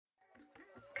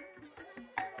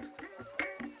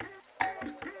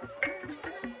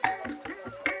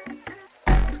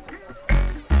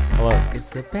Hello. It's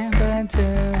the Bamba and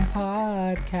Tim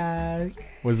podcast.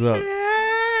 What's up?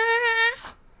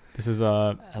 This is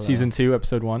season 2,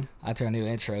 episode 1. That's our new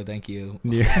intro. Thank you.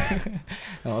 Yeah. And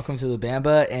welcome to the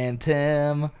Bamba and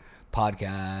Tim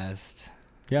podcast.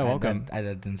 Yeah, welcome. That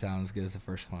didn't sound as good as the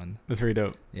first one. That's pretty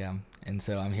dope. Yeah. And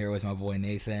so I'm here with my boy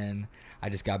Nathan. I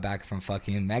just got back from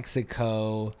fucking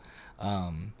Mexico.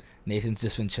 Nathan's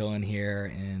just been chilling here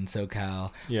in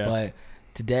SoCal. Yeah. But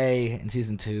today in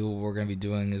season 2, what we're going to be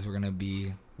doing is we're going to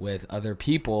be with other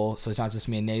people. So it's not just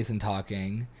me and Nathan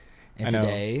talking. And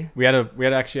today we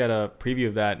actually had a preview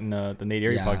of that in the Nate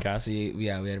Erie podcast. So we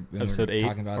had episode 8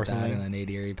 talking about or that something. in the Nate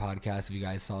Erie podcast. If you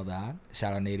guys saw that,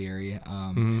 shout out Nate Erie.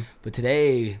 Mm-hmm. But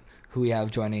today, who we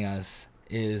have joining us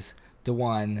is the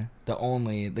one, the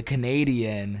only, the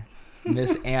Canadian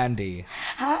Miss Andy.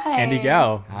 Hi. Andy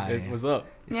Gao. Hi. What's up?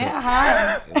 Yeah,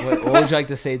 hi. What would you like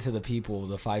to say to the people,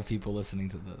 the 5 people listening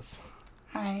to this?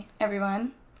 Hi,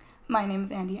 everyone. My name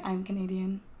is Andy. I'm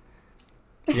Canadian.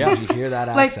 Yeah. Did you hear that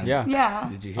Like, accent? Yeah.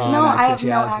 Did you hear No, that I accent have she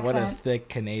no has? What a accent. thick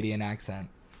Canadian accent.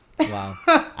 Wow.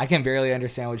 I can barely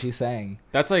understand what she's saying.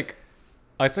 That's like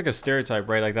a stereotype,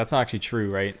 right? Like that's not actually true,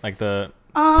 right? Like the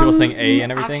people saying A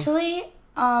and everything. Actually,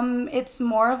 it's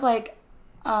more of like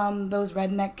those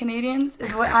redneck Canadians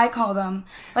is what I call them.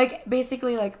 Like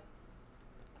basically like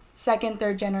second,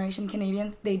 third generation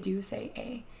Canadians, they do say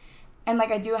A. And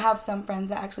like I do have some friends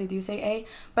that actually do say A,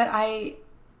 but I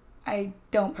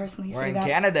don't personally We're say in that.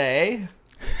 Canada, eh?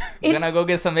 We're gonna go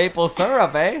get some maple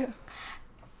syrup, eh?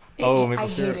 Maple I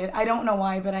syrup. hate it. I don't know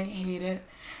why, but I hate it.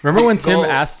 Remember when Tim Go.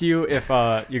 asked you if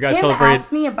you guys Tim celebrate?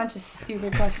 asked me a bunch of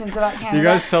stupid questions about Canada. You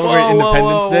guys celebrate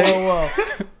Independence Day? Whoa.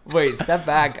 Wait, step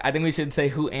back. I think we should say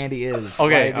who Andy is.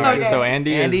 Okay, Right? all right. Okay. So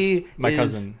Andy is my is-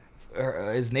 cousin.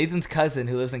 Is Nathan's cousin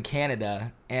who lives in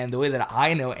Canada, and the way that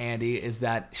I know Andy is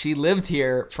that she lived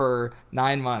here for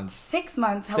 9 months. 6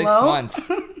 months. 6 Hello. months.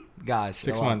 Gosh.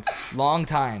 6 a long- months. Long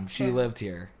time she Yeah. lived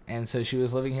here. And so she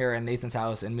was living here in Nathan's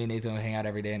house, and me and Nathan would hang out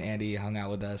every day, and Andy hung out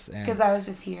with us. And Because I was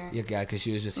just here. yeah, because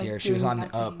she was just Like, here. She was doing on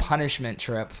a nothing. punishment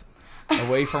trip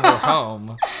away from her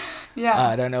home. Yeah.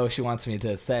 I don't know if she wants me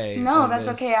to say. No, what it that's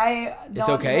is. okay. I don't. It's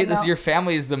okay. even This know. your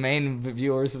family is the main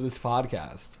viewers of this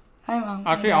podcast. Hi, Mom.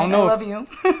 Actually, Hey, I don't Dad, know I if- love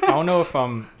you. I don't know if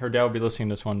her dad will be listening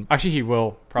to this one. Actually, he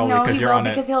will probably No, because he you're will on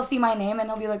because it. he'll see my name and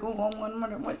he'll be like, "Oh, I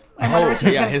wonder what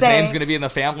she's yeah, gonna his say." name's gonna be in the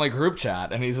family group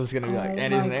chat, and he's just gonna be like, Oh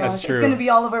Andy's my name. gosh, That's true. It's gonna be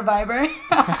all over Viber.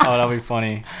 Oh, that'll be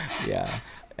funny. Yeah.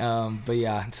 But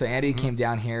yeah, so Andy Mm-hmm. came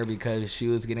down here because she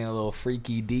was getting a little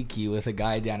freaky deaky with a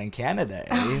guy down in Canada,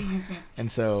 eh? Oh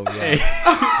And so yeah,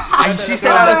 and she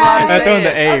said I I was allowed to That's say on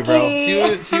the it. A, bro.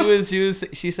 Okay.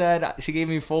 She said she gave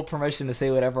me full permission to say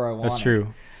whatever I wanted. That's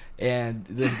true. And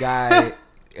this guy,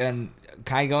 and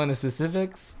can I go into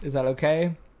specifics? Is that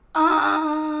okay?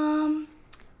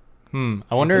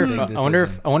 I wonder It's a if big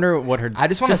I wonder what her. I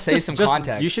just wanna say some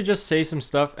context. You should just say some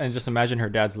stuff and just imagine her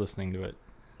dad's listening to it.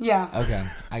 Yeah. Okay,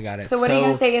 I got it. So what are you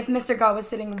gonna say if Mr. God was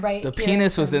sitting right The here?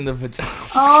 penis was in the vagina.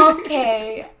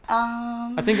 Okay.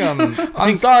 I think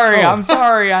I'm sorry. I'm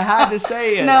sorry. I had to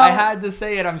say it. No. I had to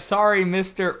say it. I'm sorry,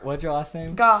 Mr. What's your last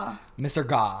name? Ga. Mr.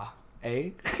 Ga.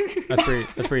 Eh? that's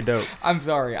pretty dope. I'm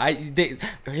sorry.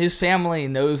 His family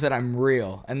knows that I'm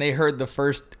real, and they heard the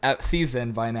first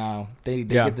season by now. They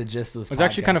Yeah. get the gist of this. It's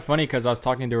actually kind of podcast. funny because I was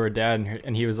talking to her dad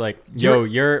and he was like, "Yo,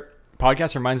 your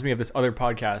podcast reminds me of this other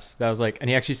podcast." That was like, and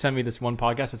he actually sent me this one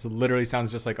podcast that literally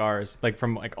sounds just like ours, like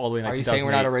from like all the way in like Are you saying we're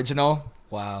not 2008. original?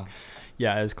 Wow.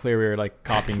 Yeah, it was clear we were like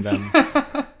copying them.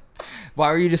 Why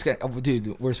are you just gonna,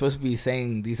 dude? We're supposed to be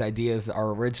saying these ideas are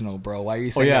original, bro. Why are you Oh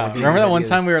saying? yeah, that remember that one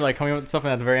time we were like coming up with stuff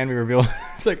and at the very end we revealed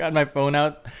it's like I had my phone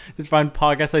out to find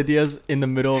podcast ideas in the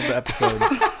middle of the episode.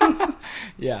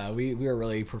 Yeah, we are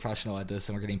really professional at this,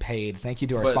 and we're getting paid. Thank you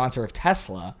to our But- sponsor of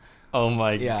Tesla. Oh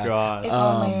my Yeah. god, If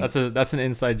only. that's an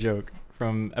inside joke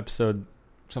from episode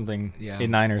something Yeah.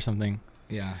 8-9 or something.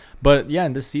 Yeah. But yeah,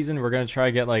 in this season we're gonna try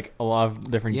to get like a lot of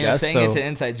different Yeah, guests. saying So it's an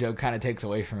inside joke kind of takes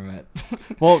away from it.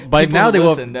 well, by People now who they will.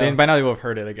 listen, though. By now they will have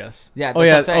heard it, I guess. Yeah, Oh that's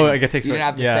yeah. what I'm saying. Oh, it takes. You didn't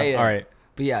have to yeah, say it. All right.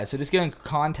 But yeah, so just giving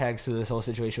context to this whole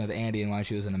situation with Andy and why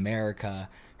she was in America,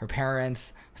 her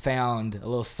parents found a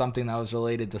little something that was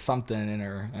related to something in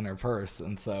her purse,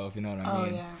 and so if you know what I Oh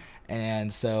mean. yeah.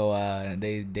 And so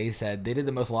they said they did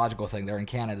the most logical thing. They're in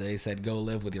Canada. They said go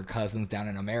live with your cousins down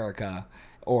in America,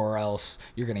 or else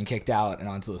you're getting kicked out and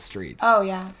onto the streets. Oh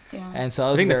yeah. Yeah. And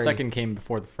so I think the second came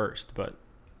before the first, but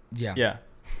yeah. yeah.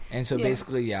 And so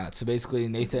Yeah. basically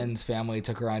Nathan's family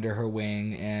took her under her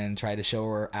wing and tried to show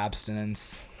her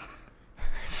abstinence.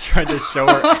 Tried to show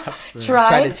her abstinence.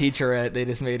 Tried to teach her it. They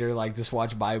just made her like just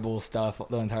watch Bible stuff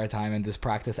the entire time and just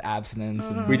practice abstinence.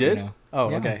 And, We did? you know. Oh,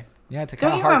 Yeah. okay. Yeah, it's kind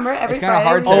Don't of you hard. remember every It's kind of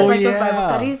Friday hard we to. did like those Bible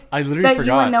studies? I literally That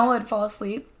forgot. you and Noah would fall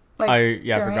asleep. Like, I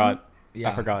during? forgot. Yeah,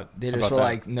 I forgot They just about were that.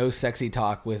 like no sexy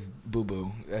talk with Boo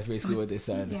Boo. That's basically what they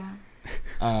said. Yeah.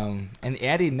 And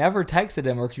Andy never texted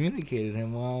him or communicated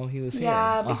him while he was here.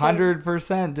 Yeah, because-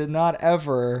 100% did not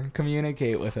ever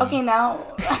communicate with him. Okay, now.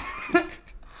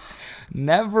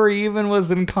 Never even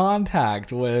was in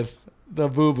contact with the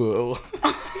Boo Boo.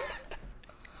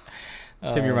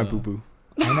 Tim, you're my boo boo.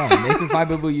 I know. Nathan's my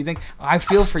boo boo. You think I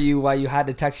feel for you why you had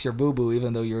to text your boo boo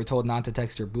even though you were told not to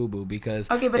text your boo boo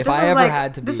because Okay, but if this I was ever like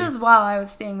had to be this is while I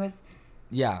was staying with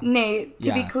yeah Nate,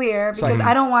 to be Yeah. clear, So I because can-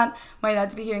 I don't want my dad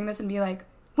to be hearing this and be like,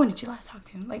 "When did you last talk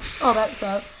to him?" Like all that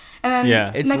stuff. And then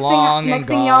Yeah. it's next long thing, and next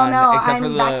thing y'all gone, know, except for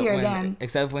I'm the back here when, again.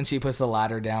 except when she puts the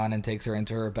ladder down and takes her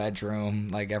into her bedroom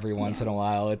like every once in a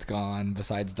while it's gone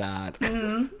besides that.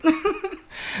 Mm-hmm.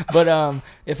 But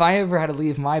if I ever had to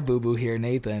leave my boo boo here,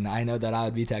 Nathan, I know that I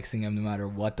would be texting him no matter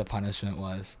what the punishment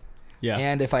was. Yeah.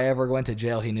 And if I ever went to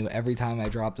jail, he knew every time I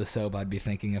dropped the soap, I'd be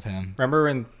thinking of him. Remember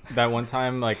when that one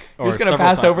time, like, or You're just gonna several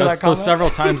pass times, over that those comment? several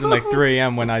times in like 3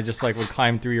 a.m. when I just like would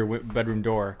climb through your bedroom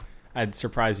door, I'd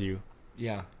surprise you.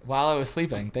 Yeah, while I was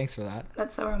sleeping. Thanks for that.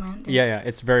 That's so romantic. Yeah,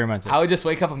 it's very romantic. I would just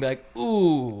wake up and be like,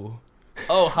 ooh,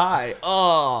 oh, hi,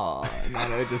 oh. And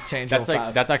then it would just change That's real like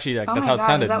fast. that's actually like Oh that's my how it God,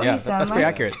 sounded. is that what Yeah, you sound that's pretty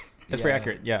like? accurate. That's pretty Yeah.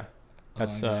 accurate. Yeah.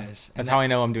 That's my gosh. that's And how I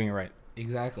know I'm doing it right.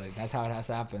 Exactly. That's how it has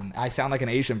to happen. I sound like an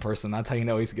Asian person. That's how you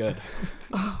know he's good.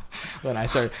 When I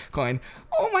start going,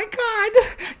 oh my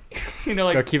God. You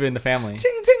know, Go like, keep it in the family.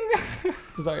 ching, ching.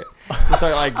 start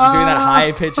like doing that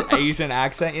high pitched Asian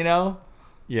accent, you know?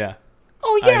 Yeah.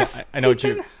 Oh, yes. I know what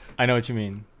Ethan. you I know what you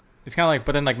mean. It's kind of like,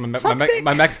 but then like Something.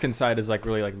 my Mexican side is like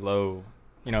really like low,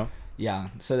 you know. Yeah.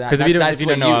 So that, 'Cause if you don't- that's if you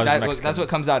what don't know, I was that's Mexican. what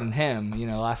comes out in him. You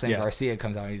know, last name Yeah. Garcia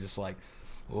comes out and he's just like,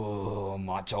 oh,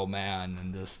 macho man.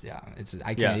 And just, yeah.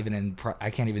 I can't Yeah. I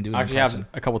can't even do an I actually impression. have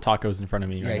a couple tacos in front of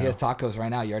me. Yeah, right he now has tacos right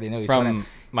now. You already know. He's trying from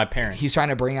my parents. He's trying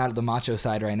to bring out the macho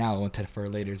side right now for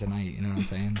later tonight. You know what I'm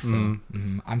saying? So,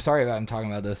 I'm sorry I'm talking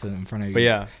about this in front of you. But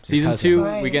yeah, season cousin. 2,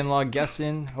 Right. we getting a lot of guests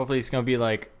in. Hopefully, it's gonna be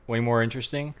like way more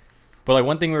interesting. But like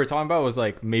one thing we were talking about was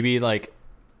like maybe like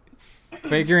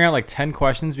figuring out like 10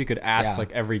 questions we could ask Yeah.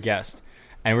 like every guest,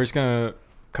 and we're just gonna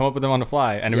come up with them on the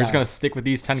fly, and we're just Yeah. gonna stick with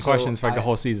these 10 So questions for like the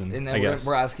whole season. And I then guess.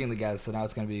 we're asking the guests, so now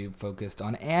it's going to be focused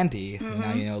on Andy. Mm-hmm.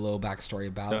 Now you know a little backstory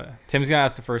about it. So, Tim's gonna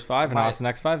ask the first 5, and I'll Right. ask the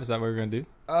next 5. Is that what we're gonna do?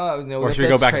 Oh, no, Or let's should we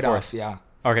go just back and trade forth? off, yeah.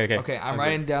 Okay. Okay, I'm Sounds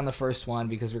writing good. down the first one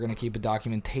because we're going to keep a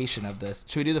documentation of this.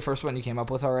 Should we do the first one you came up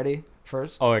with already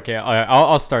first? Oh, okay.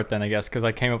 I'll start then, I guess, because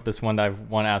I came up with this one that I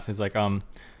want to ask. Is like,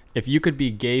 if you could be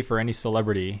gay for any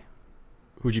celebrity,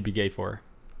 who'd you be gay for?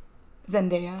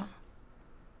 Zendaya.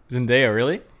 Zendaya,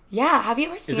 really? Yeah. Have you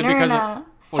ever seen it her in because a? of-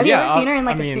 well, have yeah, you ever seen her in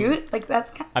I like a mean- suit? Like that's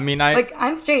kind I mean, like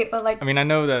I'm straight, but like I mean, I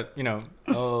know that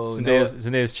Oh,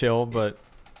 Zendaya's chill, but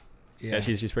yeah. yeah,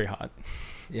 she's pretty hot.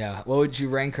 Yeah. What would you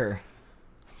rank her?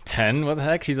 10? What the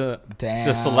heck? She's a Damn.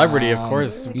 a celebrity, of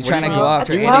course. You What trying do to mean? go a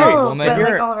after any 12, great woman? but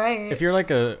You're- like all right. If you're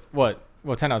like a what?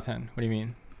 Well, 10 out of 10. What do you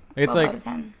mean? It's 12 like out of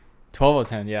 10. 12 out of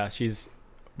 10. Yeah, she's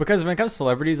because when it comes to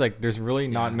celebrities, like there's really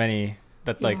not Yeah. many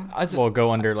that like That's a- will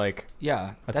go under like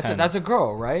Yeah. A That's 10. that's a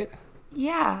girl, right?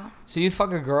 Yeah. So you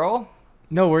fuck a girl?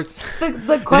 no words.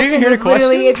 The question hear the was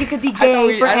literally question? if you could be thought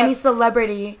gay for I any don't-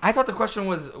 celebrity. I thought the question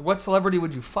was, what celebrity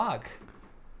would you fuck?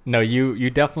 No, you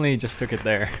definitely just took it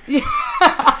there.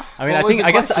 I mean, What I was think the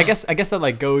I guess question? that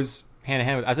like goes hand in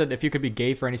hand with. I said if you could be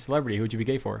gay for any celebrity, who would you be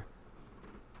gay for?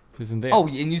 Who's Zendaya? Oh,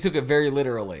 and you took it very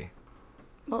literally.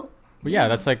 Well, But yeah,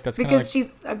 that's kind of because like,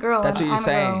 she's a girl. That's what and you're I'm a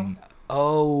girl. saying.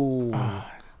 Oh.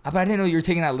 But I didn't know you were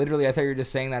taking that literally. I thought you were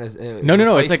just saying that as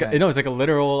no. It's like it's like a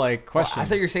literal like question. I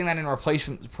thought you were saying that in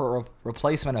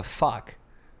replacement of fuck.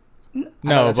 no,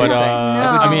 that's what but you're saying.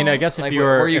 No. I mean, I guess if Like, you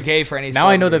were were you if- gay for any? now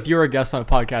I know that if celebrity? you were a guest on a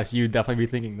podcast, you'd definitely be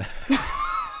thinking that.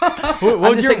 what, I'm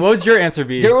would just your, saying- what would your answer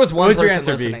be? There was What one would your person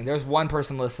answer listening. There was one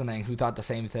person listening who thought the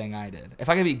same thing I did. If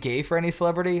I could be gay for any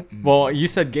celebrity, Well, you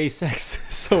said gay sex,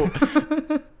 so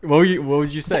what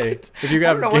would you say if you could I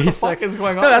have don't know gay what the sex? fuck is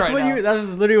going on No, that's right what now. you. That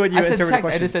was literally what you I said interpreted sex. the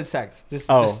question. I just said sex. Just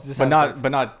but have not sex. but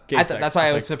not gay I sex. thought, that's why I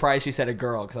Just was like- surprised she said a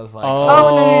girl because I was like,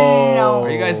 Oh, no.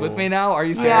 Are you guys with me now? Are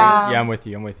you serious? Yeah. Yeah, I'm with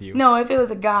you. I'm with you. No, if it was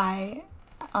a guy,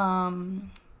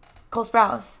 Cole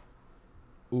Sprouse.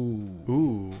 Ooh,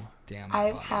 Ooh. damn.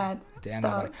 I've buddy. had Damn, the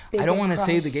buddy. I biggest don't want to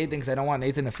say crush. the gay thing because I don't want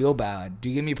Nathan to feel bad. Do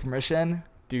you give me permission?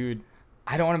 Dude,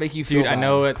 I don't want to make you feel I bad.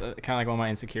 know it's kind of like one of my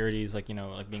insecurities, like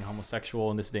like being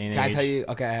homosexual in this day and Can I age. tell you?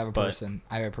 Okay, I have a but-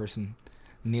 person.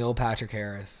 Neil Patrick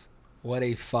Harris. What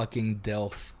a fucking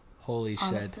dilf. Holy shit.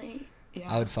 Honestly, Yeah.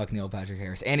 I would fuck Neil Patrick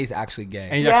Harris, and he's actually gay.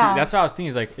 And he's Yeah. actually, that's what I was thinking.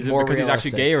 Is like, is it More because he's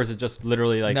actually realistic. gay, or is it just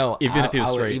literally like, no, even if he was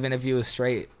I would- straight? even if he was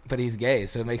straight, but he's gay,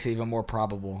 so it makes it even more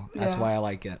probable. That's Yeah. why I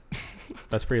like it.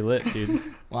 That's pretty lit, dude.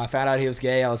 When I found out he was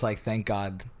gay, I was like, thank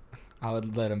God. I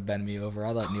would let him bend me over.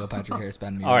 I'd let Neil Patrick Harris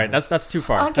bend me All over. right, that's too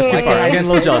far. Okay, That's too far. okay. I'm getting a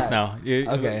little Say jealous that. now.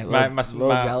 Okay, my little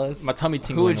jealous. My tummy Who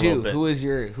tingling would a little you?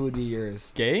 bit. Who would be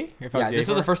yours? Gay? If I was Yeah, gay this is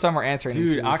for the it? first time we're answering this.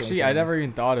 Dude, Can you say actually, I something? never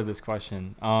even thought of this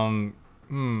question.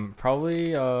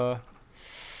 Probably.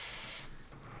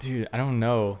 Dude, I don't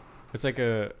know. It's like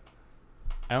I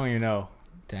don't even know.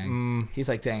 Dang. He's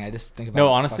like, dang. I just think about. No,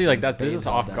 honestly, like fucking this is babes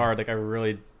all off day. guard. Like I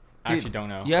really, actually don't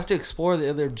know. You have to explore the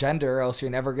other gender, or else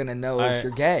you're never gonna know if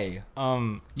you're gay.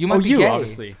 You might oh, be you gay.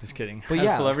 obviously. Just kidding. But As yeah,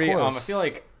 a of celebrity. I course. feel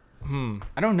like.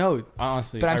 I don't know.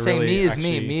 Honestly, But I'm I saying really me is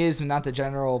actually, me. Me is not the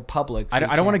general public. So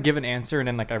I don't want to give an answer and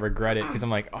then like I regret it because I'm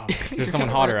like, oh, there's someone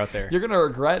hotter out there. You're gonna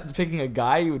regret picking a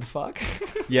guy you would fuck.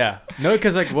 Yeah. No,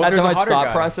 because like, what That's there's how a much hotter thought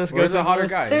guy? process Where's goes a into hotter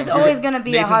this? guy? There's You know? always gonna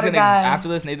be a hotter guy. After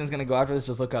this, Nathan's gonna go after this.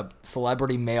 Just look up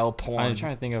celebrity male porn, I'm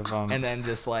trying to think of and then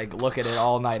just like look at it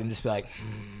all night and just be like,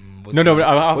 which no, one- but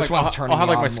I'll which one's turning I'll have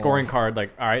me like my on scoring more? card. Like,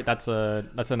 all right, that's a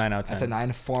 9 out of 10. That's a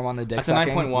 9 form on the dick. That's a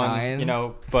sucking, 9.1. 9. You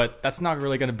know, but that's not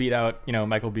really gonna beat out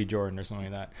Michael B. Jordan or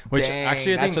something like that. Which Dang,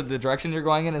 actually I that's think what the direction you're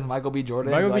going in is Michael B. Jordan.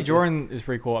 Michael You B. like Jordan is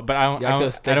pretty cool, but I don't. You like I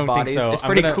those don't, thick I don't bodies? think so. It's I'm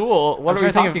pretty gonna- cool. What I'm are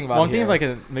we trying to think talking of, about Well, I'm thinking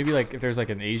here? of like maybe like if there's like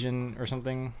an Asian or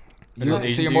something. If You- there's an so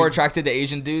Asian you're more dude. attracted to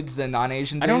Asian dudes than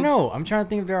non-Asian dudes? I don't know. I'm trying to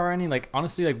think if there are any like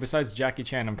honestly like besides Jackie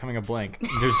Chan. I'm coming a blank.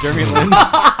 There's Jeremy Lin.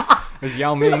 There's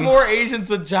Yao There's Ming. more Asians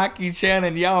than Jackie Chan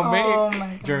and Yao Ming. Oh my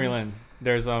god. Jeremy Lin.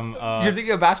 There's You're thinking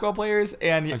of basketball players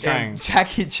and trying.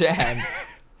 Jackie Chan.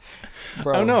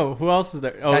 Bro, I don't know who else is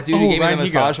there. Oh, That dude who gave me Ryan the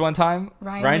Higa. massage one time.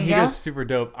 Ryan Higa's super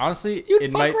dope. Honestly, You'd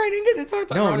it fuck might. Ryan Higa. That's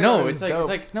what No, it's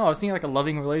like no. I was thinking like a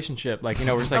loving relationship, like we're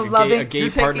just like A a loving- gay You're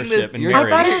taking partnership this- and you're- I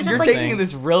marriage. thought it was just You're like- taking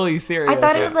this really serious. I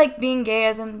thought it was like being gay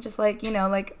as in just like,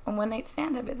 like a one night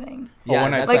stand type of thing. Yeah,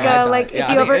 one night that's stand. what I Like, thought. like, if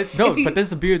Yeah, you I ever- think No, if you- but this is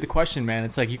the beauty of the question, man.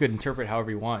 It's like you could interpret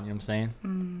however you want. You know what I'm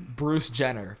saying? Bruce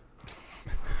Jenner.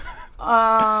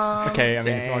 Okay, I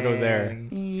mean, if you want to go there, Dang.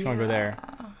 if you want to go there.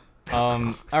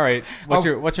 All right. What's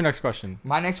your next question?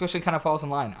 My next question kind of falls in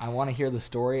line. I want to hear the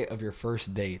story of your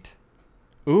first date.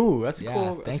 Ooh, that's a Yeah,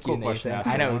 cool. That's thank a cool you, question. Nathan. to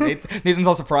ask. I know. Nathan's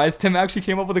all surprised. Tim actually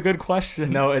came up with a good question.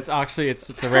 No, it's actually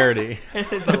it's a rarity.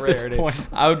 It's a at this rarity. point.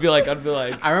 I'd be like,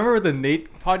 I remember with the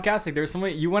Nate podcast, like there was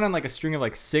somebody you went on like a string of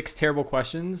like 6 terrible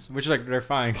questions, which like they're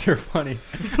fine, 'cause they're funny,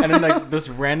 and then like this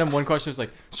random one question was like,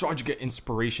 so how'd you get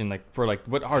inspiration? Like for like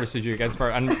what artist did you get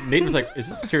inspired? And Nate was like, is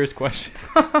this a serious question?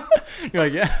 You're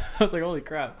like, yeah. I was like, holy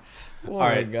crap. oh All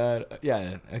my right. god.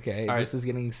 Yeah. Okay. All This is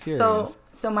getting serious.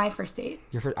 So my first date.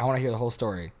 I want to hear the whole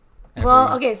story.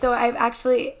 Well, okay, so I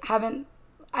actually haven't.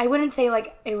 I wouldn't say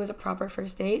like it was a proper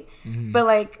first date, Mm-hmm. but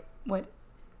like what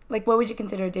would you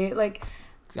consider a date? Like,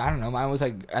 I don't know. Mine was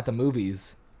like at the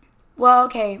movies. well,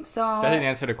 okay, so That didn't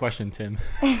answer the question, Tim.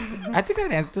 I think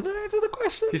did I answer the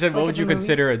question? He said, Like what would at the you movie?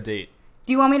 consider a date?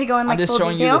 do you want me to go in like I'm just full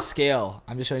showing detail? you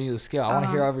the scale. I want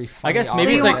to hear every. I Funny guess maybe So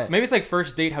it's you like want- maybe it's like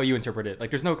first date how you interpret it. Like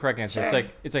there's no correct answer. Sure.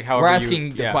 It's like however We're you- asking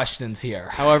the yeah. questions here.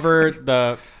 However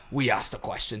the We asked the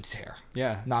questions here.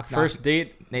 yeah Knock, first knock.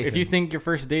 date. Nathan. If you think your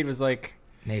first date was like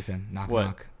Nathan, knock What?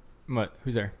 knock. what?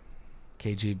 Who's there?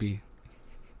 KGB.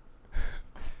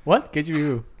 What? Get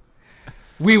you?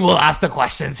 We will ask the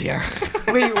questions here.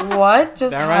 Wait, what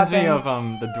just That reminds happened? me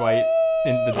of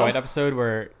the Dwight episode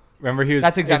where remember he was.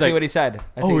 That's he was exactly like, what he said.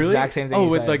 That's Oh, the really? exact same thing. Oh,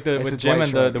 he with, said. like, the- It's with a Jim Dwight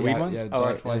and the Schrute. weed Yeah, one? Yeah, Oh,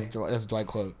 that's Dwight, funny. that's a Dwight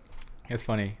quote. It's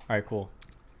funny. All right, cool.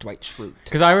 Dwight Schrute.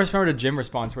 Because I always remember the Jim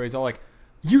response where he's all like,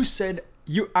 "You said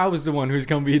I was the one who's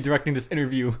gonna be directing this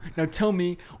interview. Now tell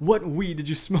me what weed did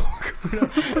you smoke?"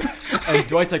 And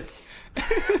Dwight's like,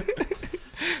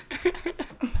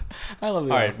 I love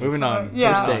it. "All right, moving on.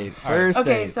 Yeah. First date. All right. First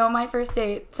Okay, date. so my first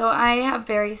date. So I have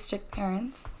very strict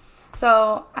parents.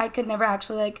 So I could never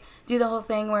actually like do the whole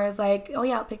thing where it's like, oh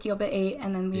yeah, I'll pick you up at 8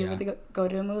 and then we Yeah. would go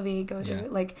to a movie, go to Yeah.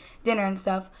 like dinner and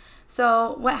stuff.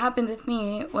 So what happened with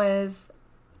me was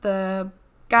the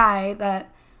guy that,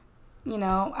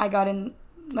 I got in,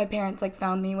 my parents like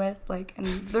found me with, like, and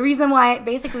the reason why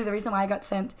I got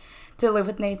sent to live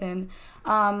with Nathan.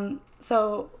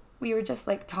 So we were just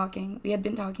like talking. We had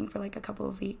been talking for like a couple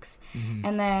of weeks. Mm-hmm.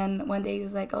 And then one day he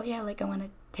was like, oh yeah, like I want to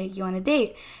take you on a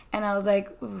date. And I was like,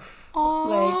 oof. Oh,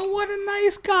 like, what a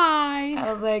nice guy.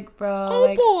 I was like, bro, Oh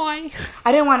like, boy.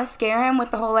 I didn't want to scare him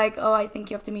with the whole like, oh, I think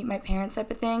you have to meet my parents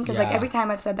type of thing. Because like Yeah. every time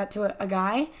I've said that to a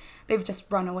guy, they've just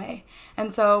run away.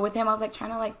 And so with him, I was like trying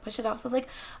to like push it off. So I was like,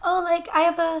 oh, like I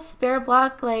have a spare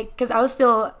block, like, because I was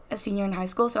still a senior in high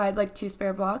school, so I had like 2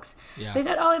 spare blocks. Yeah. So I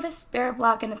said, oh, I have a spare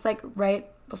block, and it's like right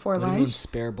before What do you mean lunch.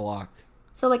 spare block?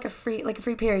 So like a free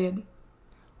period.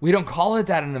 We don't call it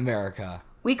that in America.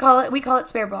 We call it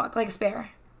spare block, like a spare.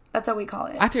 That's how we call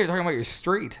it. I thought you were talking about your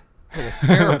street. Like a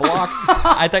spare block.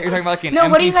 I thought you were talking about like an No,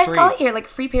 empty what do you guys street. call it here? Like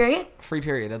free period? Free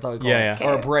period. That's all we call Yeah, it. yeah.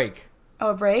 Or a Okay. break. Oh,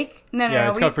 a break? No, Yeah,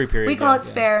 it's called free period, We call yeah. it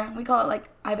spare. We call it like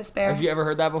I have a spare. Have you ever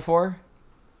heard that before?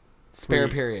 Spare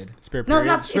Free. period. Spare No,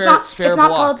 period. it's Spare- not. spare It's not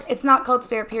block. called. It's not called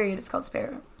spare period. It's called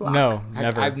spare block. No,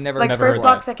 never. I've never Like never first heard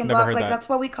block, that. second Never block. heard Like that. that's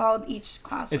what we called each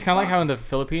class. It's was kind of like block. how in the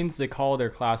Philippines they call their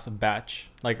class a batch.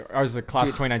 Like ours is a class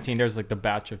Dude. 2019. There's like the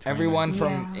batch of 2019. Everyone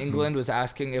from Yeah. England was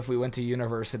asking if we went to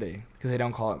university because they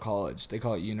don't call it college; they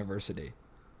call it university.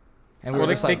 And we Well, were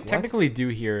they, just like, they what? technically do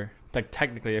here. Like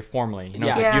technically, formally. You know,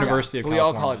 it's Yeah. like Yeah. University of But we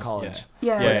all call California. it college.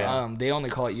 Yeah. Yeah, yeah. They only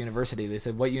call it university. They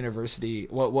said, "What university?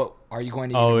 What are you going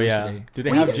to Oh university?" yeah. Do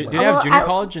they We- have do do they well, have junior I-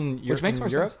 college in Europe? Which makes more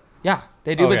Europe? sense. Yeah,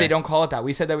 they do, but Okay. they don't call it that.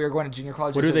 We said that we were going to junior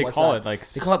college. What They do said, they "What's call that?" it? Like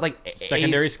They call it like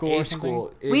secondary school or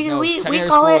school. We Secondary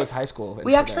call school it- is high school.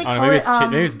 We actually I don't know, call maybe it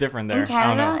it's maybe it's different there. in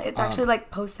Canada. I don't know. It's actually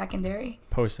like post secondary.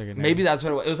 Post secondary. Maybe that's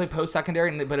what it was. It was like post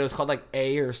secondary, but it was called like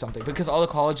A or something because all the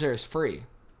college there is free,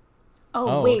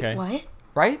 Oh, Oh, wait, okay. what?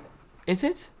 right? Is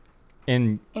it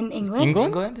in In England?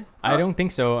 England? I don't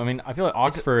think so. I mean, I feel like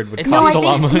Oxford would it's No, cost I a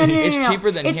lot think of no, money. no, no, It's no, no.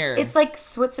 cheaper than it's, here. It's like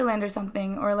Switzerland or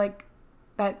something, or like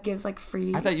that gives like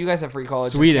free. I thought you guys have free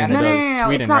college. in Sweden. Canada. no, no, does. no, no, no.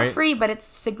 Sweden, It's not right? free, but it's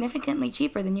significantly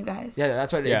cheaper than you guys. Yeah,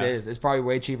 that's what Yeah. it is. It's probably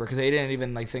way cheaper because they didn't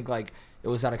even like think like it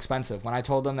was that expensive. When I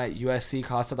told them that USC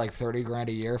costed like 30 grand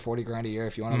a year, 40 grand a year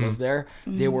if you want to live there,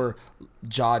 they were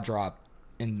jaw dropped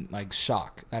in like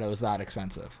shock that it was that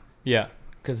expensive Yeah.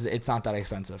 because it's not that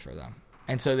expensive for them.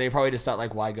 And so they probably just thought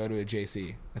like, why go to a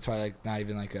JC? That's probably like not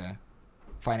even like a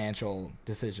financial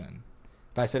decision.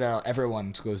 But I said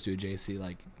everyone goes to a JC,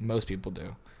 like most people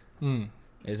do. Mm.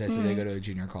 Is I said they go to a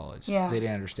junior college. Yeah. They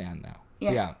didn't understand though.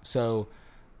 Yeah. Yeah. So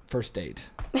first date.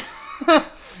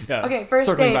 Yeah. Okay, first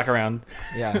circling date. back around.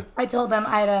 Yeah. I told him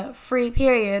I had a free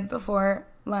period before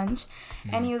lunch,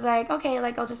 Mm-hmm. and he was like, "Okay,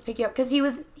 like I'll just pick you up," because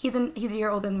he's a year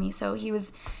older than me, so he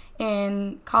was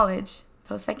in college,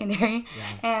 post secondary,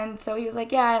 and so he was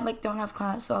like, "Yeah, I like don't have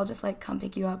class, so I'll just like come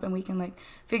pick you up, and we can like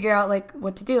figure out like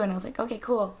what to do." And I was like, "Okay,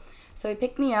 cool." So he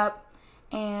picked me up,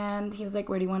 and he was like,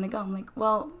 "Where do you want to go?" I'm like,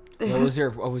 "Well, there's."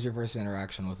 What was your first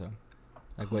interaction with him?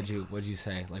 Like what'd you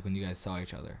say like when you guys saw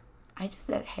each other? I just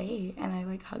said hey, and I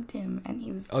like hugged him, and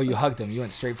he was. Oh, you hugged him. You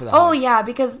went straight for the Oh hug. yeah,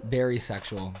 because Very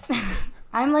sexual.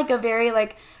 I'm like a very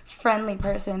like friendly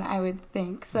person, I would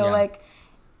think. So Yeah. like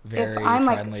Very if I'm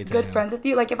friendly like to good him. friends with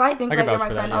you, like if I think I like can you're vouch my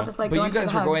for friend, that, I'll yeah. just like But go you in for guys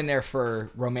the were hug. going there for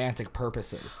romantic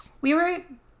purposes. We were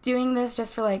doing this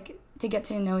just for like to get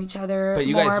to know each other But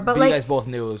you more. guys, but you like guys both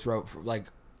knew it was like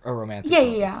a romantic.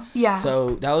 yeah, purpose. yeah.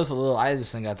 So that was a little. I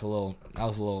just think that was a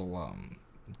little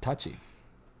touchy.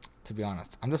 To be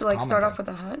honest, I'm just to like commenting. start off with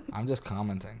a hug. I'm just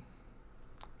commenting.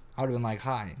 I would have been like,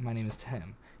 "Hi, my name is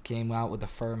Tim." Came out with a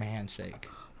firm handshake.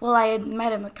 Well, I had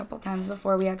met him a couple times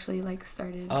before we actually like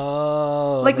started.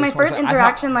 Oh, Like, my makes more first sense.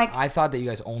 interaction, like- I thought that you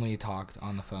guys only talked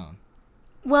on the phone.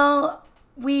 Well,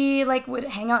 we like would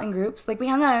hang out in groups. Like we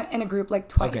hung out in a group like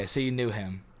twice. Okay, so you knew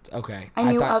him. Okay, I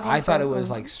knew thought, of him I thought for it a was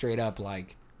little like straight up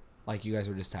like you guys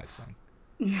were just texting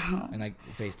No, and like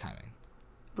FaceTiming.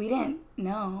 we didn't.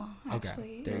 No, Okay,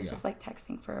 actually, there it you was go. just like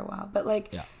texting for a while. But like,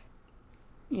 Yeah.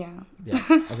 yeah. Yeah.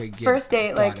 Okay. First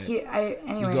date, got like it.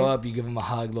 anyways. You go up, you give him a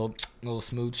hug, little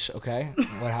smooch. Okay.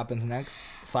 What happens next?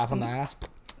 Slap on the ass.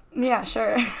 Yeah,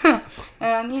 sure.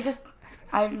 And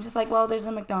I'm just like, well, there's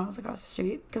a McDonald's across the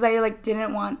street because I like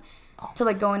didn't want to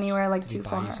like go anywhere like Did he too buy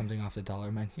far. you something off the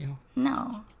dollar menu?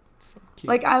 No, So cute.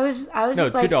 like I was No,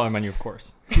 just like, $2 menu, of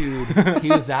course. Dude, he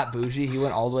was that bougie. He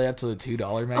went all the way up to the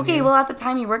 $2 menu. okay, well at the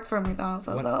time he worked for McDonald's,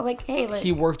 so I was like, hey, like,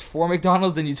 He worked for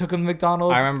McDonald's and you took him to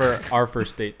McDonald's. I remember our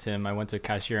first date, Tim. I went to a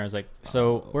cashier and I was like,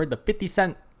 so we're the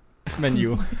 50-cent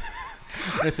menu.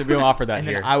 I said, we don't offer that And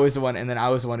here. then I was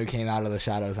the one who came out of the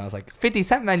shadows and I was like,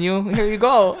 50-cent menu, here you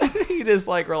go. He just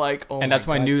like were like, oh. And my that's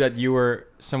when I God. knew that you were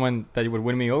someone that would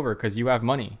win me over because you have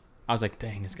money. I was like,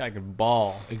 dang, this guy could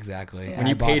ball. Exactly. Yeah. And When I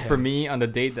you bought paid for him. me on the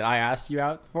date that I asked you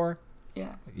out for,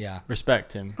 yeah. Yeah.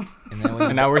 respect, Tim. And then when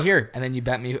And now we're here. and then you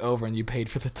bent me over and you paid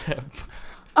for the tip.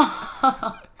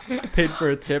 Paid for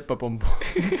a tip. Boom.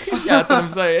 Yeah, that's what I'm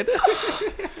saying.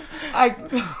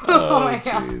 Oh my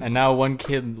god. jeez. And now one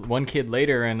kid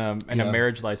later and a Yeah.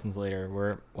 marriage license later,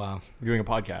 we're Wow. doing a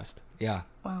podcast. Yeah.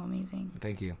 Wow, amazing.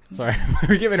 Thank you. Sorry,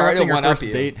 we keep Sorry to interrupting her one-up first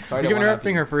you. date. Sorry We to keep one-up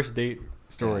interrupting you. her first date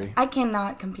story. I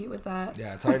cannot compete with that.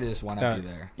 Yeah, it's hard to just one up Yeah. you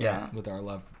there. Yeah. With our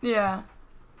love. Yeah.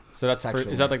 So that's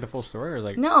Sexually. is that like the full story or is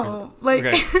like No, like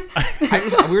Okay.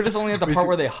 We were just only at the part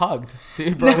where they hugged,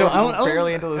 dude. Bro, No, we're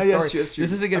barely into the story. yes, yes,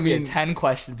 This isn't gonna I be mean- a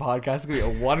 10-question podcast. It's gonna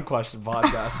be a 1-question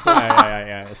podcast.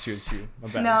 yeah. That's true. My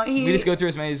bad. no, We just go through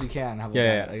as many as we can. How about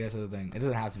Yeah, that? I guess that's the thing. It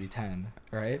doesn't have to be 10,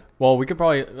 right? Well, we could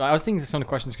probably. I was thinking some of the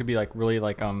questions could be like really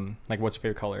like what's your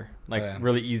favorite color? Like Okay.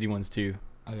 really easy ones too.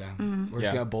 Okay. Mm-hmm. We're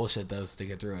just Yeah. gonna bullshit those to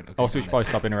get through it. Okay, Also, we should got probably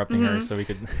stop interrupting her Mhm. so we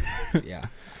could. it. Yeah.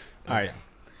 All right.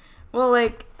 Well,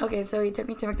 like, okay, so he took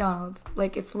me to McDonald's.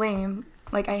 Like, it's lame.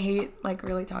 Like, I hate, like,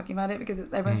 really talking about it because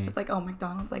everyone's Mhm. just like, oh,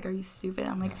 McDonald's, like, are you stupid?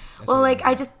 I'm like, Yeah, that's well, what like,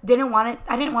 I I just didn't want it.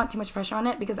 I didn't want too much pressure on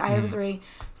it because I was Mhm. already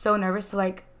so nervous to,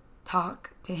 like,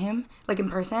 talk to him, like, in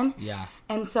person. Yeah.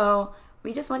 And so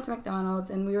we just went to McDonald's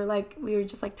and we were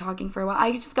just, like, talking for a while.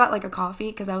 I just got, like, a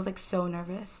coffee because I was, like, so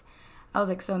nervous.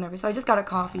 So I just got a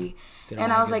coffee. Didn't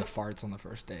And wanna I was get like- the farts on the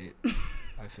first date.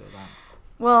 I feel that.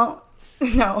 Well,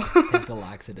 no. Take the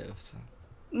laxatives.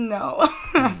 No.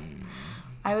 Mm.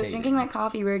 I was Dating. drinking my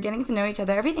coffee. We were getting to know each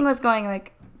other. Everything was going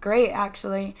like great,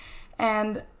 actually.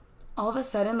 And all of a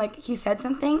sudden, like he said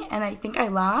something, and I think I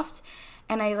laughed,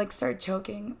 and I like started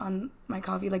choking on my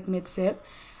coffee, like mid sip.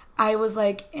 I was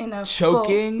like in a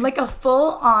Choking? like a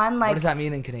full on What like does that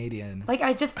mean in Canadian? like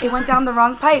it went down the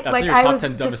wrong pipe. That's like your I top was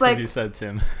 10 dumbest just like things you said,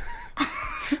 Tim.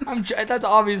 That's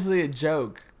obviously a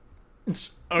joke.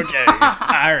 Okay.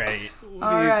 All right. What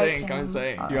All do you right, think I'm Tim.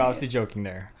 saying? All You're right. obviously joking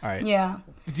there. All right. yeah.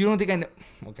 Do you don't think I know?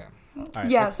 Okay. All right.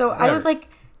 Yeah, Let's- so I was whatever. like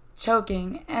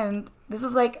choking, and this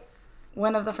was like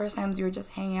one of the first times we were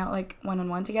just hanging out like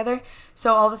one-on-one together.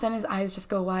 So all of a sudden his eyes just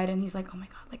go wide and he's like, oh my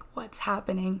god, like what's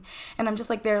happening? And I'm just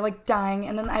like there like dying,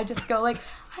 and then I just go like,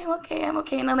 I'm okay,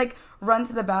 and I like run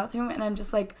to the bathroom, and I'm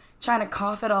just like trying to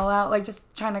cough it all out, like just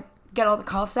trying to get all the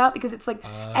coughs out because it's like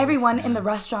everyone in the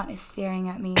restaurant is staring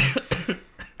at me.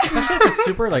 It's actually like a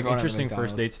super like Everyone at interesting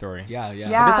McDonald's. first date story. Yeah, yeah.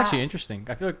 Yeah. It is actually interesting.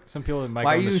 I feel like some people that might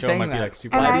Why go are on the you show saying might that? be like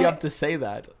super. And Why do you I- have to say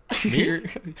that? Me?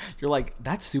 you're like,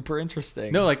 that's super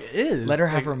interesting. No, like it is. Let her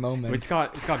have Like, her moment. It's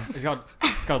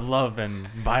got love and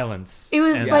violence. It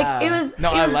was and- like it was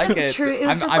No, it I was like just it. true. It was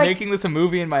I'm, just I'm like making this a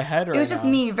movie in my head right it was just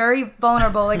now. me, very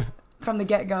vulnerable, like from the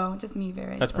get-go, just me,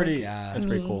 very. That's pretty. like, Yeah. That's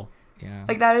pretty me. cool. Yeah.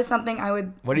 Like that is something I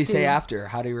would. What did he say do. after?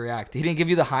 How did he react? He didn't give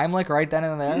you the Heimlich right then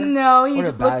and there? No, he What a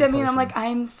just looked bad at me and I'm person. like,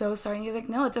 I'm so sorry. And he's like,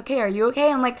 no, it's okay. Are you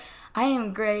okay? I'm like, I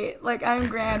am great. Like, I'm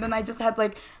grand. And I just had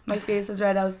like, my face was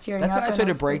red. I was tearing That's up. a nice and way I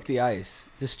to was break like- the ice.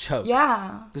 Just choke.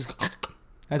 Yeah. Just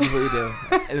that's what we do.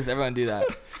 Does everyone do that?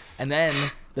 And then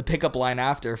the pickup line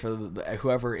after for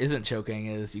whoever isn't choking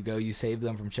is you save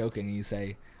them from choking and you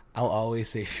say, I'll always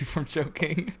save you from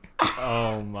choking.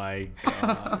 Oh my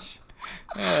gosh.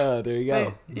 Oh, there you go.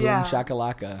 But, Boom yeah.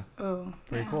 shakalaka. Oh.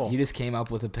 Pretty yeah. cool. You just came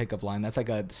up with a pickup line. That's like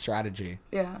a strategy.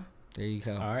 Yeah. There you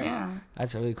go. All right. Yeah.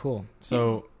 That's really cool.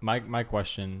 So my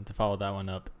question to follow that one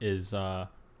up is,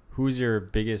 who's your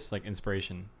biggest like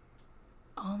inspiration?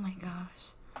 Oh my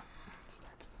gosh.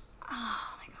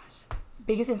 Oh my gosh.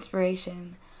 Biggest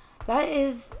inspiration. That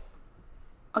is.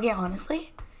 Okay,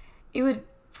 honestly, it would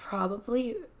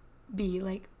probably be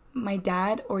like my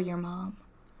dad or your mom.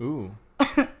 Ooh.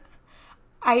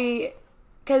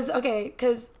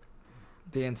 Because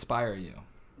They inspire you.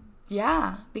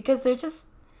 yeah, because they're just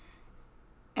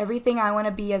everything I want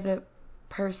to be as a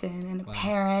person and a Wow.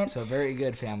 parent. So very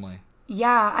good family.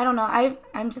 Yeah, I don't know.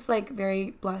 I'm just like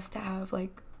very blessed to have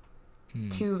like Hmm.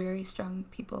 two very strong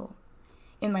people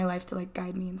in my life to like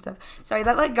guide me and stuff. Sorry,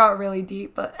 that like got really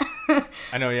deep, but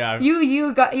I know. Yeah.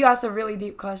 you asked a really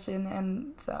deep question,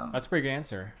 and so That's a pretty good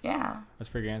answer. yeah, That's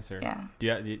a pretty good answer. yeah.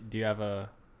 Do you have a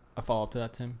follow up to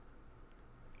that, Tim?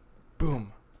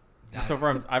 Boom. That- So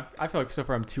far, I feel like so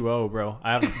far I'm 2-0, bro.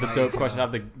 I have the dope question. I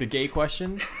have the gay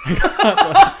question.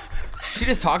 She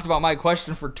just talked about my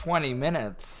question for 20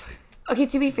 minutes. Okay,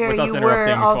 to be fair, With us you were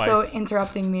interrupting also twice.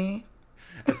 interrupting me.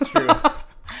 That's true.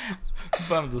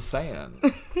 But I'm just saying.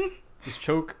 This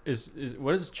choke is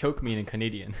what does choke mean in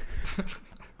Canadian?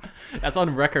 That's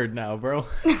on record now, bro.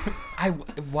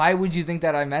 Why would you think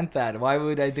that I meant that? Why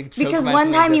would I think choke Because meant one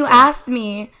something time you different? asked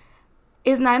me,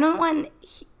 is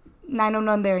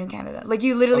 911 there in Canada? Like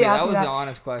you literally Okay, asked that me was that. an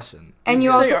honest question. And you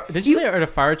Did also did you say are the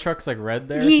fire trucks like red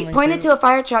there? or he something pointed too? to a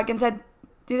fire truck and said,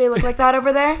 "Do they look like that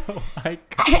over there?" Oh my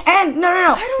god. And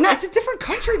no, It's a different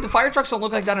country. The fire trucks don't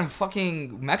look like that in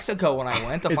fucking Mexico when I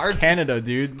went. The It's fire Canada,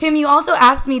 dude. Tim, you also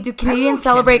asked me, "Do Canadians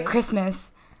celebrate Canada.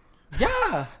 Christmas?"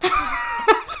 Yeah.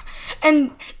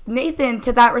 And Nathan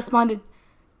to that responded,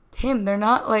 "Tim, they're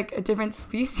not like a different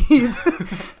species."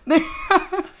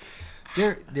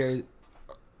 They're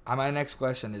my next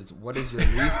question is, what is your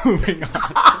least... Moving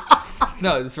on.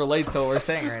 No, this relates to what we're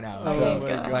saying right now. Oh so my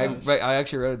God. I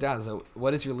actually wrote it down. So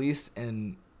what is your least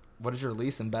and What is your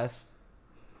least and best?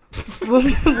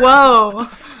 Whoa.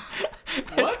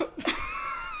 What?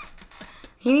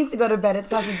 He needs to go to bed. It's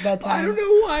past his bedtime. I don't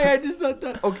know why I just said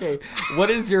that. Okay, what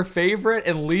is your favorite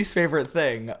and least favorite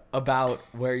thing about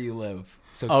where you live?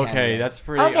 So Okay, Canada. that's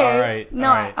pretty. Okay, All right. no,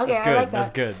 all right. okay, that's I good. like That's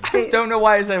that. good. I don't know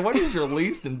why I said what is your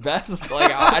least and best.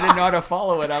 Like I didn't know how to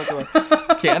follow it. I was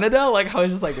like Canada. Like I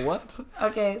was just like what?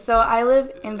 Okay, so I live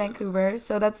in Vancouver,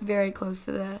 so that's very close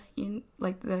to the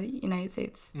the United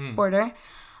States border.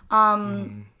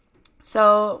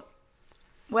 So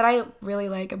what I really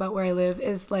like about where I live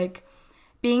is like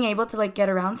being able to like get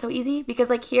around so easy, because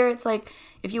like here it's like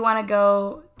if you want to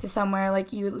go to somewhere,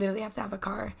 like you literally have to have a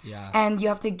car. Yeah. And you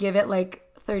have to give it like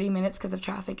 30 minutes because of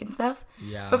traffic and stuff.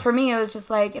 Yeah. But for me, it was just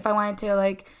like if I wanted to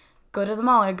like go to the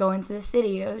mall or go into the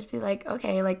city, it would be like,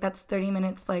 okay, like that's 30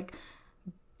 minutes, like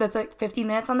that's like 15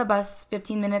 minutes on the bus,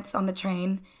 15 minutes on the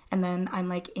train, and then I'm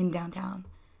like in downtown.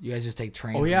 You guys just take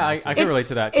trains. Oh yeah, and I can relate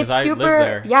to that because It's I super, live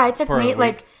there. yeah, I took for a Nate week.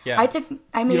 like Yeah.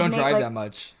 I made You don't Nate, drive like, that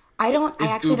much. I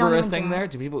Is actually Uber don't a even thing drive. there?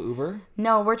 Do people Uber?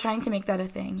 No, we're trying to make that a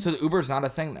thing. So the Uber's not a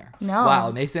thing there. No.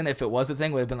 Wow, Nathan, if it was a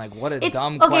thing, would have been like, what a It's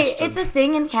dumb okay. question. It's a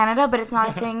thing in Canada, but it's not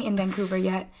a thing in Vancouver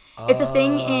yet. It's a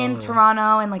thing in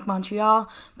Toronto and like Montreal,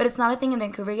 but it's not a thing in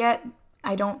Vancouver yet.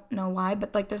 I don't know why,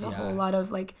 but like there's a Yeah. whole lot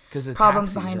of like 'Cause the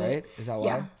problems taxis, behind right? it. Is that why?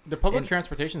 Yeah. The public And-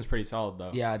 transportation is pretty solid though.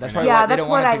 Yeah, that's right why now. Yeah, they that's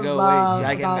don't want what it to I go love away.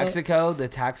 Like in about it. Mexico, the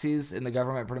taxis and the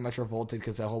government pretty much revolted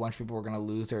because a whole bunch of people were going to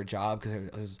lose their job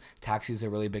because taxis are a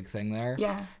really big thing there.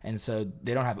 Yeah. And so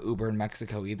they don't have Uber in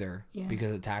Mexico either Yeah.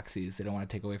 because of taxis. They don't want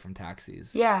to take away from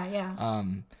taxis. Yeah, yeah.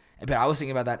 But I was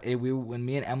thinking about that. When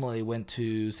me and Emily went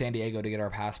to San Diego to get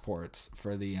our passports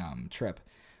for the trip,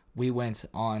 we went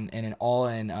on in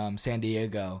San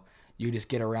Diego. You just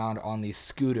get around on these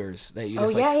scooters that you Oh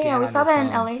just yeah, like scan yeah. We on saw your that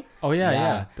in phone. LA. Oh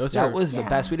yeah. Those that are. was the Yeah.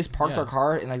 best. We just parked Yeah. our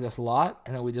car in like this lot,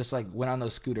 and then we just like went on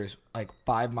those scooters like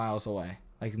 5 miles away,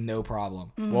 like no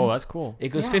problem. Whoa, that's cool. It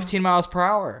goes Yeah. 15 miles per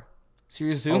hour, so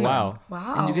you're Oh zooming. wow.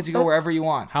 Wow. And you get to go That's- wherever you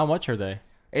want. How much are they?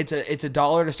 It's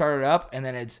 $1 to start it up, and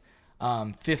then it's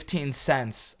 15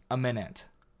 cents a minute.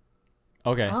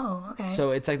 Okay. Oh, okay.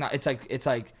 So it's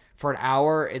like for an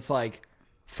hour, it's like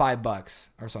 $5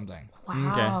 or something.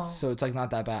 wow. So it's like not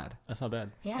that bad. That's not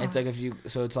bad. Yeah. It's like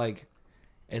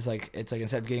it's like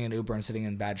instead of getting an Uber and sitting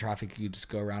in bad traffic, you just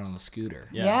go around on a scooter.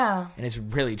 Yeah. Yeah. And it's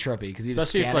really trippy because you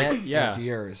Especially if, just scan like, it, yeah. and it's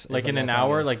yours. Like It's in an that's all it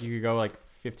hour, is. like you could go like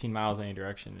 15 miles in any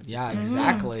direction. Yeah,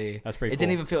 exactly. That's pretty It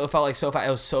didn't cool. even feel. It felt like so fun. It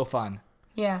was so fun.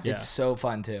 Yeah. Yeah. It's so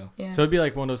fun too. Yeah. So it'd be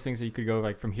like one of those things that you could go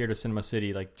like from here to Cinema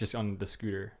City, like just on the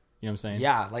scooter. You know what I'm saying?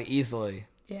 Yeah, like easily.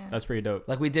 yeah. That's pretty dope.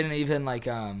 Like we didn't even like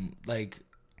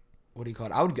what do you call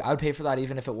it? I would pay for that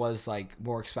even if it was like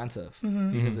more expensive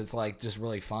because it's like just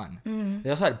really fun. They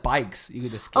also had bikes. You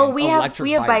could just scan. Oh, we have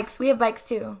bikes. We have bikes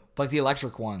too. Like the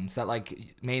electric ones that like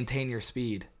maintain your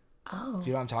speed. Oh. Do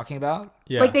you know what I'm talking about?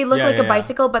 Yeah. Like they look Yeah, like yeah, a yeah.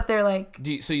 bicycle, but they're like.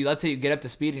 Let's say you get up to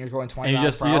speed and you're going 20 And you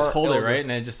miles just per you hour. just hold it it'll right, just-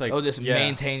 and it just like it'll just yeah.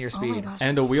 maintain your Oh speed. my gosh.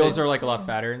 And the that's wheels so are like a lot cool.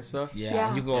 fatter and stuff. Yeah, Yeah.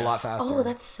 you can go a lot faster. Oh,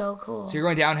 that's so cool. So you're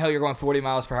going downhill, you're going 40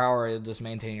 miles per hour, it'll just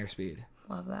maintain your speed.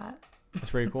 Love that. That's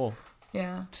pretty cool.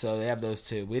 Yeah. So they have those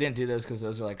too. We didn't do those because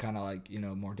those are like kind of like,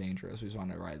 more dangerous. We just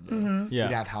wanted to ride the, Mm-hmm. we Yeah.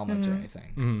 didn't have helmets or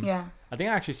anything. Mhm. Yeah. I think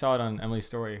I actually saw it on Emily's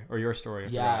story or your story. I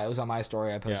Yeah, forgot. it was on my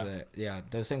story. I posted Yeah. it. Yeah,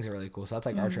 those things are really cool. So that's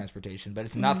like Mm-hmm. our transportation, but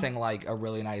it's nothing like a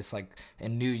really nice, like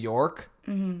in New York,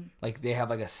 like they have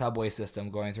like a subway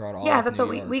system going throughout all Yeah, of that's New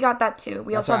what York. we got that too.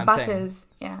 We That's also have what I'm saying. buses.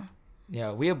 Yeah.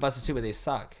 Yeah, we have buses too, but they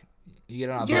suck. You get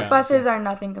on a Your bus. buses are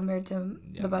nothing compared to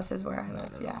Yeah, the buses where I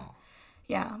not live. at Yeah. all.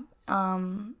 Yeah.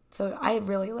 So I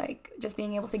really like just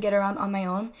being able to get around on my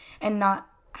own and not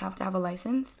have to have a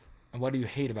license. And what do you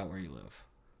hate about where you live?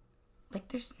 Like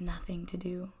there's nothing to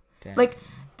do. Damn. Like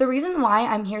the reason why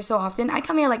I'm here so often, I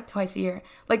come here like twice a year.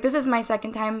 Like this is my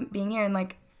second time being here in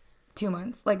like 2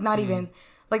 months. Like not even.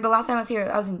 Like the last time I was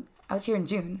here, I was here in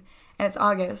June and it's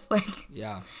August. Like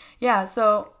Yeah, yeah,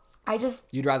 so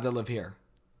you'd rather live here.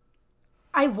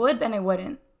 I would and I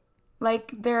wouldn't.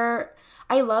 Like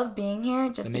I love being here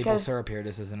just The maple because syrup here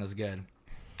just isn't as good.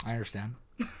 I understand.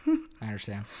 I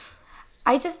understand.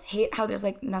 I just hate how there's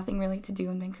like nothing really to do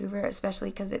in Vancouver, especially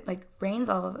because it like rains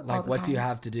all the Like, what time. do you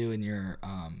have to do in your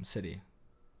city?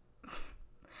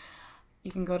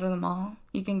 You can go to the mall.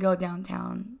 You can go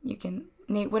downtown. You can.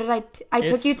 Nate, what did I took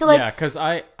It's- you to like? Yeah, because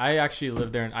I actually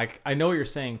live there, and I know what you're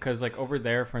saying, because like over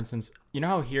there, for instance, you know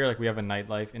how here like we have a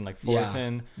nightlife in like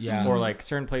Fullerton, Yeah. or like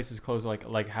certain places close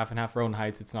like half and half. Rowan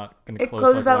Heights, it's not gonna It close.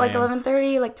 closes at like 1 a.m.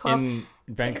 11:30, like 12. In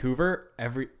Vancouver,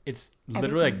 it's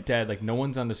literally like dead. Like no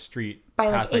one's on the street by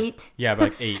like past, 8. Yeah, by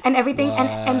like 8. And everything,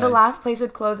 and the last place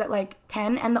would close at like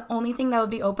 10, and the only thing that would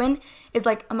be open is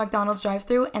like a McDonald's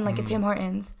drive-through and like a Tim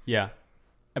Hortons. Yeah,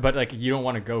 but like you don't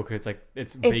want to go because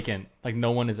it's vacant. Like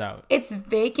no one is out. It's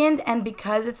vacant, and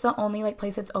because it's the only like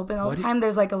place that's open all the time,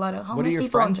 there's like a lot of homeless What do your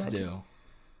people friends and drugs. do?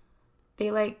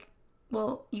 They like,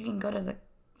 well, you can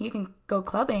go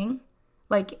clubbing,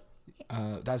 like.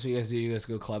 That's what you guys do. You guys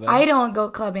go clubbing. I don't go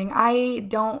clubbing. I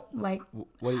don't like.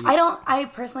 What do you, I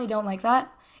personally don't like that.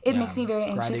 It makes me very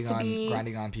anxious to be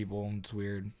grinding on people. It's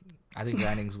weird. I think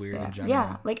grinding's weird in general.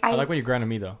 Yeah, like I like when you grind on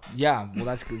me though. Yeah, well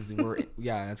that's because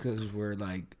we're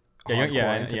like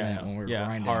hardcore intimate when we're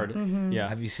grinding. Hard. Mm-hmm. Yeah.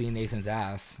 Have you seen Nathan's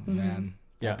ass, man?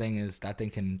 That thing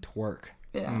can twerk.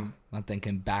 Yeah. That thing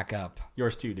can back up.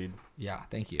 Yours too, dude. Yeah,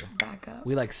 thank you. Back up.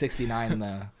 We like 69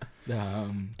 the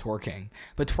twerking.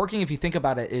 But twerking, if you think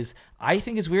about it, I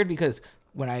think it's weird because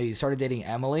when I started dating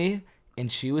Emily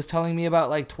and she was telling me about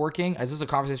like twerking, as this is a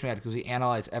conversation we had because we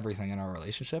analyze everything in our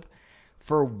relationship.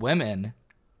 For women,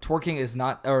 twerking is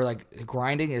not, or like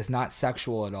grinding is not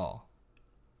sexual at all.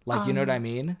 Like, you know what I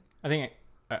mean? I think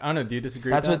I don't know. Do you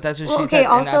disagree? That's with what that? she Well, said. okay.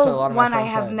 And that's what a Also, lot of my one, I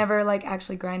friends have said. never like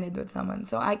actually grinded with someone,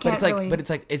 so I But can't it's like,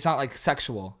 really. it's not like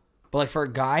sexual. But like for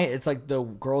a guy, it's like the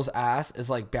girl's ass is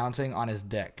like bouncing on his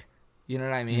dick. You know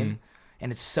what I mean?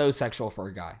 And it's so sexual for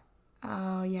a guy.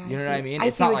 Oh yeah. You know what I mean?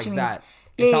 It's see not what like you mean. that.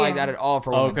 Yeah, It's not yeah. like that at all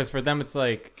for Oh, women. because for them it's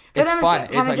like For It's them, fun.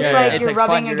 it's kinda It's just like, like it's you're like fun.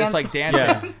 rubbing You're just like against-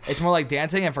 dancing. It's more like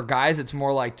dancing, and for guys, it's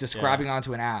more like just grabbing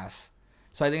onto an ass.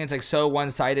 So I think it's like so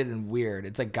one-sided and weird.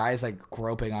 It's like guys like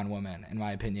groping on women, in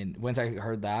my opinion. Once I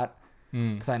heard that,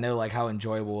 because I know like how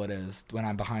enjoyable it is when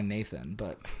I'm behind Nathan,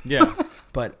 but yeah.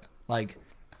 but like,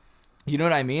 you know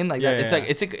what I mean? Like Yeah, that, it's yeah, like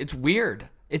it's weird.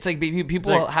 It's like people It's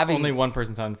like having only one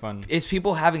person's having fun. It's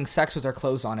people having sex with their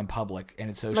clothes on in public, and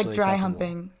it's socially like dry acceptable.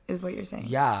 humping is what you're saying.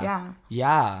 Yeah. Yeah.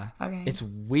 Yeah. Okay. It's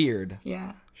weird.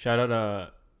 Yeah. Shout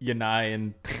out Yanai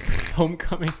and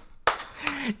Homecoming.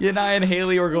 You and I and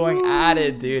Haley were going at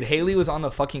it, dude. Haley was on the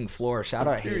fucking floor. Shout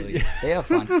out Haley. They have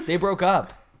fun. They broke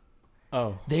up.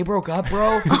 Oh. They broke up,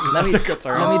 bro. Let me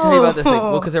tell you about this. Like,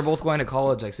 well, because they're both going to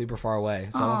college, like super far away.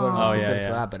 So I won't go into specifics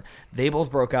of that. But they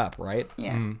both broke up, right?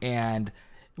 Yeah. And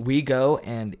we go,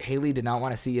 and Haley did not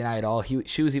want to see you and I at all.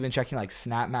 She was even checking like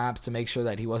snap maps to make sure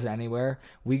that he wasn't anywhere.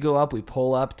 We go up, we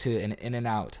pull up to an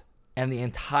In-N-Out, and the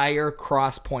entire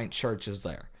Cross Point Church is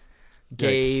there.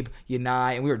 Gabe,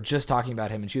 Yanai, and we were just talking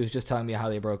about him, and she was just telling me how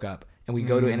they broke up. And we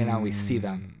go to In-N-Out, and we see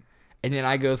them. And then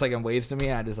I goes like and waves to me,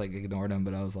 and I just like ignored him.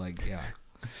 But I was like, yeah,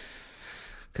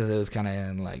 because it was kind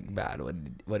of like bad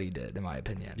what he did, in my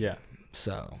opinion. Yeah.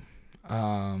 So,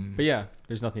 But yeah,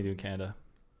 there's nothing to do in Canada.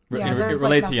 Yeah, It there's, like,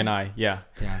 relates to nothing. Yanai. Yeah.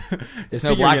 yeah, there's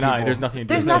no Speaking black of Yanai, people. there's nothing to do.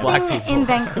 There's no black nothing people. in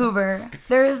Vancouver.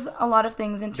 There's a lot of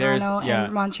things in There's- Toronto yeah.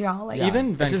 and Montreal. Like Yeah.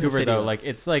 Even It's just a Vancouver city, though,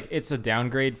 though. it's a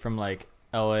downgrade from like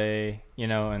LA,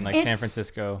 and like San It's-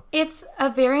 Francisco. it's a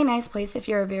very nice place if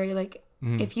you're a very like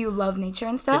if you love nature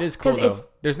and stuff. It is cool though. it's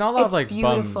There's not a lot of it's like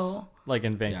beautiful. bums like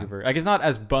in Vancouver. Like it's not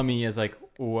as bummy as like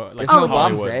There's no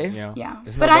bums, Hollywood, eh? You know? yeah.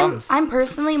 There's But no bums. I'm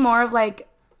personally more of like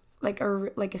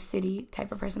a city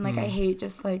type of person. Like I hate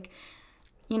just like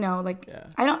like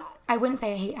Yeah. I wouldn't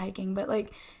say I hate hiking, but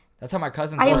like That's how my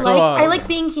cousins. I Also, like I like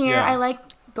being here. yeah. I like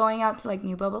going out to like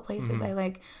new boba places. I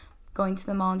like going to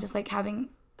the mall and just like having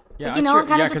Yeah, like,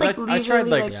 kind of just like I tried leisurely,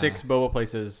 like like 6 boba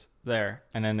places there,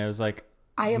 and then it was like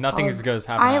I nothing as good as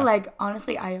having I that. like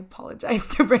honestly I apologize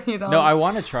to bring it on. No, I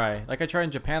want to try. Like I try in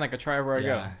Japan. Like I try everywhere I go.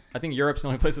 Yeah. I think Europe's the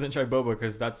only place I didn't try boba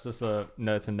because that's just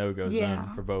it's a no-go Yeah.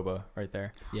 zone for boba right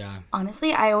there. Yeah.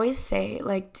 Honestly, I always say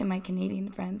like to my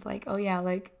Canadian friends like, oh yeah,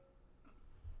 like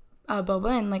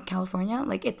boba in like California,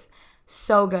 like it's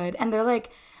so good, and they're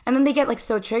like, and then they get like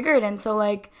so triggered and so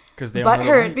like Because they don't know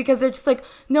butthurt what- because they're just like,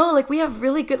 no, like we have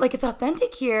really good, like it's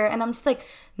authentic here, and I'm just like,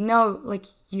 no, like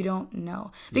you don't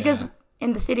know because. Yeah.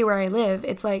 In the city where I live,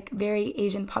 it's like very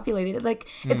Asian populated. Like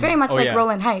it's very much Oh, like yeah.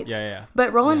 Roland Heights. Yeah.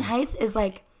 But Roland Heights is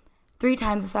like 3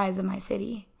 times the size of my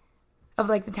city, of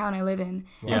like the town I live in,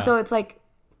 Yeah. and so it's like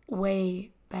way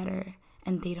better,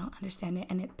 and they don't understand it,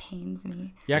 and it pains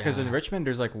me. Yeah, because Yeah. in Richmond,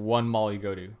 there's like one mall you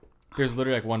go to. There's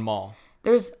literally like one mall.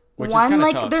 There's Which is one kinda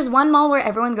like tough. there's one mall where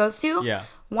everyone goes to. Yeah.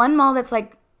 One mall that's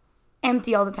like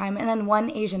empty all the time, and then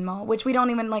one Asian mall, which we don't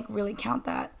even like really count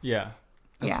that. Yeah.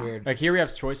 That's yeah. weird. Like here we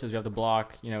have choices. We have the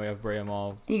Block. We have Brea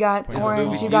Mall. You got It's a Orange,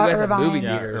 movie- you you got guys have Irvine. movie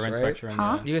Yeah, theaters, Irvine right? Spectrum.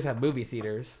 Huh? Yeah. You guys have movie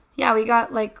theaters. Yeah, we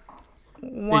got like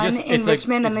one in it's like-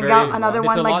 Richmond, it's and then very- got another it's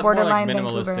one a like lot more, borderline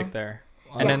minimalistic Vancouver. there.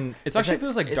 And Yeah. then it It's actually like-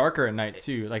 feels like it's- darker at night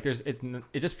too. Like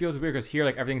it just feels weird because here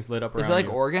like everything's lit up around Is it like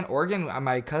you. Oregon? Oregon,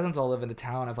 my cousins all live in a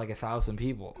town of like 1,000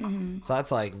 people. So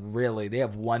that's like really, they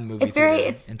have one movie It's very- theater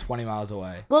it's- and 20 miles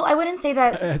away. Well, I wouldn't say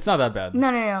that. It's not that bad.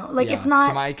 No. Like Yeah. it's not.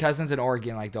 So my cousins in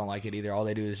Oregon like don't like it either. All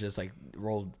they do is just like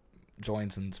roll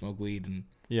joints and smoke weed and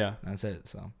Yeah. that's it.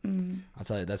 So Mm-hmm. I'll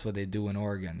tell you, that's what they do in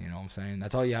Oregon. You know what I'm saying?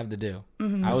 That's all you have to do.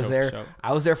 Mm-hmm. I was So- there. so-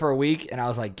 I was there for a week, and I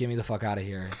was like, "Get me the fuck out of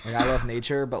here!" Like I love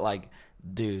nature, but like,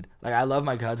 dude, like I love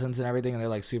my cousins and everything, and they're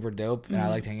like super dope, and I Mm-hmm.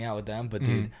 liked hanging out with them. But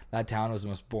dude, that town was the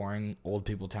most boring old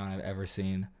people town I've ever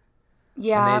seen.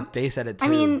 Yeah. And they said it too. I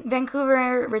mean,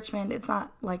 Vancouver, Richmond, it's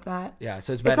not like that. yeah,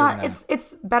 so it's better It's not. than that.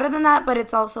 It's better than that, but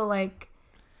it's also like.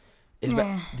 It's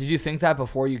yeah. Did you think that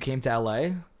before you came to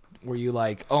LA? Were you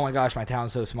like, oh my gosh, my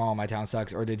town's so small, my town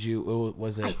sucks, or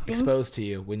was it I think- exposed to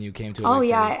you when you came to? A Oh big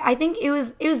yeah, city? I think it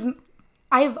was.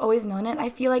 I've always known it. I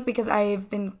feel like because I've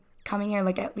been coming here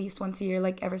like at least once a year,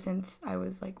 like ever since I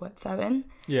was like 7.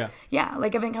 Yeah. Yeah,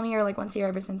 like I've been coming here like once a year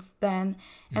ever since then.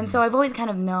 And Mm-hmm. so I've always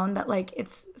kind of known that like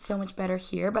it's so much better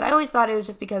here. But I always thought it was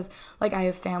just because like I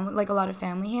have family, like a lot of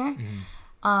family here.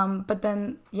 Mm-hmm. But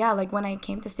then yeah, like when I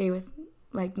came to stay with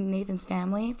like Nathan's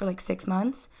family for like 6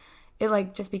 months, it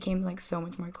like just became like so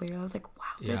much more clear. I was like, wow,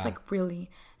 there's Yeah. like really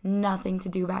nothing to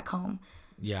do back home.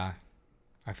 Yeah,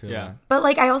 I feel Yeah. that. But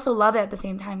like I also love it at the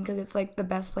same time because it's like the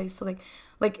best place to like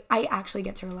I actually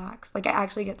get to relax. Like I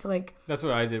actually get to like That's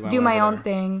what I did. When I do went my over own there.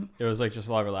 thing. It was like just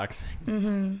a lot of relaxing.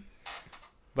 Mm-hmm.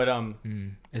 But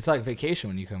It's like vacation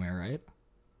when you come here, right?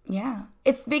 Yeah.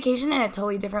 It's vacation in a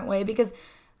totally different way because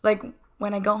like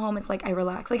when I go home it's like I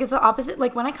relax. Like it's the opposite.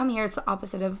 Like when I come here it's the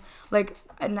opposite of like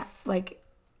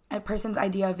a person's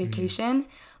idea of vacation.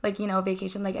 Like, you know,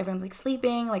 vacation like everyone's like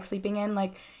sleeping in,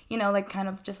 like, you know, like kind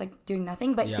of just like doing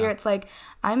nothing. But Yeah. here it's like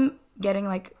I'm getting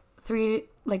like 3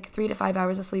 to 5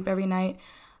 hours of sleep every night.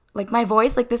 Like my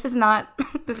voice, like this is not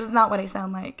what I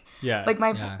sound like. yeah. Like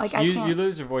my Yeah. like I you can't.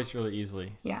 lose your voice really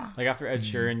easily. Yeah. Like after Ed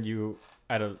Sheeran, you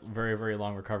had a very, very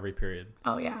long recovery period.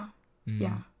 Oh yeah.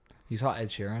 Yeah. You saw Ed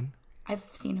Sheeran? I've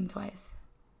seen him twice.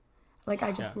 Like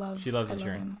I just Yeah, love. she loves I Ed love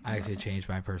Sheeran. him. I love actually him. changed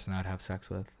my person I'd have sex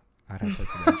with. I'd have sex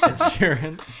with Ed Ed Sheeran.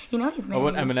 Sheeran. You know he's Oh, married.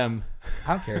 what Eminem?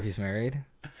 I don't care if he's married.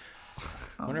 Oh.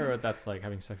 I wonder what that's like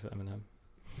having sex with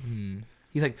Eminem.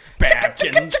 He's like,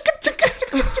 Badgins.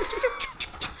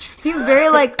 Seems very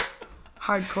like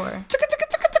hardcore.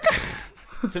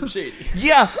 Some shady.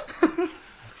 yeah.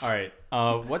 All right.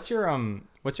 What's your How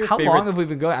favorite? long have we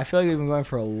been going? I feel like we've been going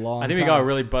for a long I think time. we gotta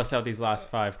really bust out these last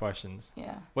 5 questions.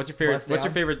 Yeah. What's your favorite? Bust What's your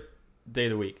down. favorite day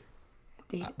of the week?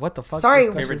 Date. What the fuck? Sorry.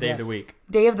 What question Favorite is day of that? the week?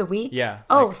 Day of the week. Yeah.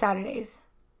 Oh, like- Saturdays.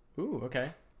 ooh. Okay.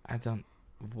 I don't.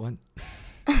 What?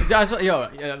 That's what,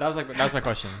 that was my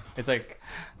question. It's like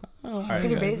It's Alright.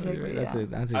 pretty Okay. basic. But That's yeah. a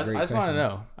that's a I great just want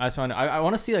to question. know. I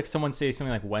want to see like someone say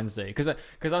something like Wednesday because I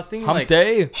was thinking Hump like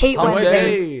day. Hate Hump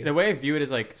Wednesdays. day. the way I view it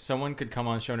is like someone could come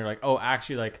on the show and they're like, oh,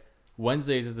 actually like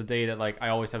Wednesdays is the day that like I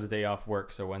always have the day off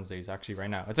work, so Wednesdays actually right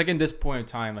now. It's like in this point of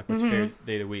time, like what's your favorite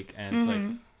day of the week, and it's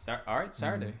like all right,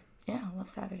 Saturday. Yeah, I love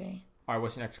Saturday. All right,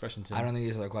 what's your next question, Tim? I don't think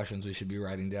these are the questions we should be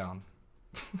writing down.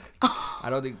 I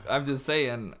don't think. I'm just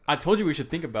saying. I told you we should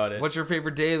think about it. What's your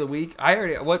favorite day of the week? I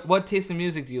already. What taste of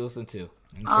music do you listen to?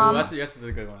 Oh, that's a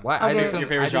good one. Why? Okay. I Your listen,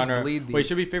 favorite I just genre? bleed these. Wait,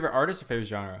 should we favorite artist or favorite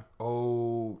genre?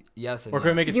 Oh yes. and Or can we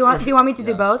yes. make it? Do you want me to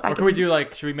do Yeah. both? Or can we do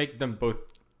like? Should we make them both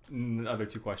other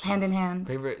 2 questions? hand in hand?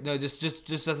 favorite? No, just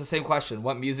the same question.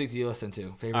 What music do you listen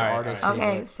to? Favorite All right, artist. all right. Okay,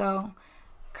 favorite- so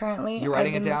currently You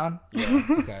writing it I've been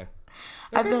down? Okay.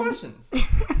 I've Good been- questions.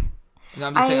 No,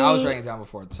 I'm just saying. I was I- writing it down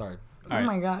before. Sorry. Oh Alright.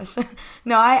 my gosh.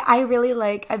 No, I really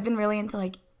like I've been really into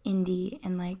like indie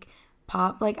and like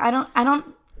pop. Like I don't Like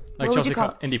what would Chelsea you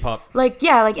call indie pop. like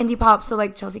yeah, like indie pop, so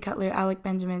like Chelsea Cutler, Alec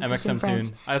Benjamin, Christian MXM French.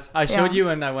 soon. I showed Yeah. you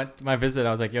when I went to my visit.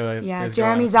 I was like, yo, Yeah, there's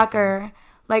Jeremy Joanna. Zucker.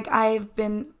 Like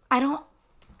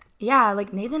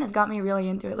like Nathan has got me really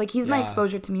into it. Like he's my Yeah.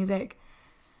 exposure to music.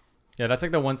 Yeah, that's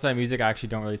like the one side music I actually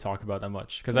don't really talk about that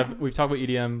much because we've talked about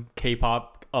EDM,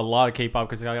 K-pop, a lot of K-pop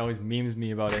because the guy always memes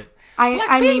me about it.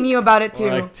 I meme you about it too.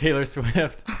 Or like Taylor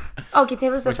Swift, Okay,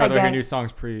 Taylor which Swift by I the way, her get. new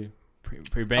song's pretty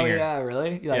Oh banger. yeah,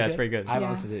 really? You like Yeah, it's it? pretty good. I haven't Yeah.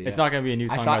 listened to it yet. It's not gonna be a new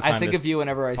song by the I time think this of you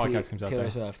whenever I see podcast comes out, Taylor though.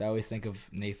 Swift. I always think of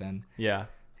Nathan. Yeah,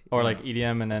 or Yeah. like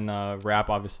EDM and then rap,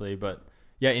 obviously. But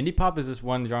yeah, indie pop is this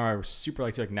one genre I super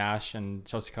like, like Nash and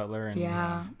Chelsea Cutler and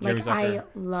Yeah, Jeremy like I Zucker.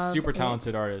 love Super it.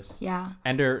 talented artists, Yeah,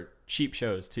 and they're cheap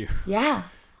shows too. yeah.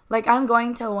 Like I'm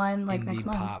going to one like indie next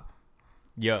month. pop.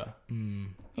 Yeah,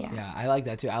 Yeah. Yeah, I like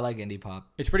that too. I like indie pop.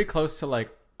 it's pretty close to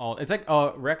like all. It's like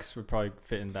Rex would probably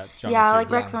fit in that genre. Yeah, too, like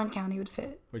Yeah. Rex Orange County would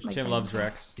fit. which like, Tim right loves now.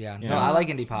 Rex. Yeah, you no, know? I like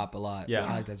indie pop a lot. Yeah.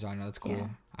 I like that genre. That's cool.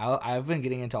 Yeah. I've been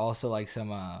getting into also like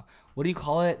some what do you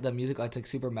call it? The music that's like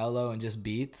super mellow and just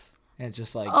beats and it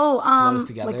just like Oh, flows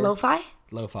together. like lo-fi.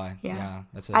 Lo-fi. Yeah. Yeah,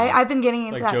 that's what it is. I've been getting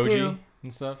into Like that Joji too.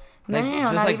 and stuff. No, Like, no, no,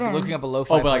 just not like even. looking up a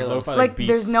lo-fi Oh, but like playlist. lo-fi Like beats.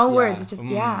 there's no words. Yeah. It's just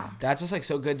Mm. yeah. That's just like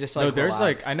so good. Just like No, there's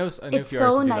relax. like I know a It's few artists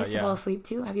so do nice that, to yeah. fall asleep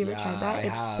too. Have you ever tried that? I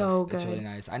It's have. so good. It's really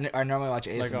nice. I normally watch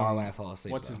ASMR when I fall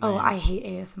asleep. what's though. his Oh, name? I hate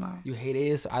ASMR. You hate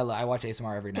AS? I watch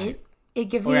ASMR every night. It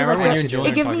gives Oh, me yeah, I like remember you and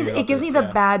Julian it gives talking me about it gives this, me the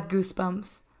yeah. bad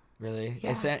goosebumps. Really?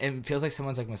 Yeah. It feels like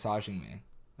someone's like massaging me,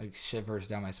 like shivers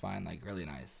down my spine, like really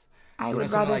nice. I You know,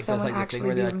 would rather does, someone like, the thing actually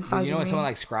where be they, like, massaging you know when me. someone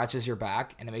like scratches your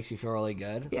back and it makes you feel really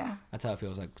good? Yeah, That's how it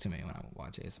feels like to me when I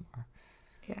watch ASMR.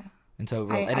 yeah, And so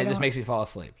I it just don't- makes me fall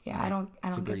asleep. yeah. like, I don't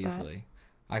super get that. easily.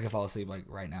 I could fall asleep like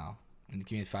right now. And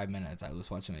give me 5 minutes, I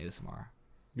just watch some ASMR.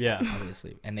 Yeah. I'll be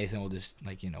asleep, and Nathan will just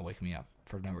like wake me up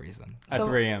for no reason. At So-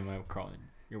 3 a.m. I'm crawling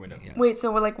your window. Yeah. Wait,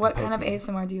 so what And kind of poke me.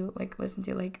 ASMR do you like listen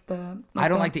to? Like the I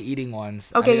don't the- like the eating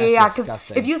ones. Okay, I think yeah, that's because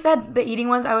disgusting. if you said the eating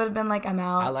ones, I would have been like, I'm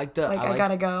out. I like the I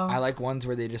gotta go. I like ones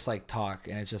where they just like talk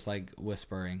and it's just like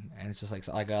whispering and it's just like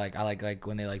I like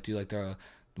when they like do like their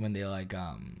when they like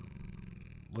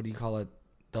what do you call it?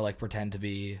 They'll like pretend to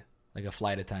be like a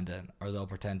flight attendant or they'll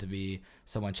pretend to be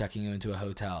someone checking you into a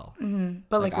hotel.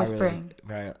 But like I really- whispering.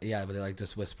 yeah, but they're like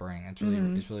just whispering. It's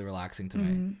really relaxing to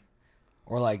me.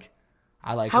 Or like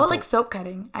I like How about the- like soap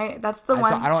cutting? That's the I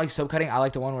one. don't like soap cutting. I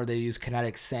like the one where they use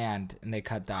kinetic sand and they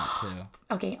cut that too.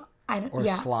 Okay, I don't. Or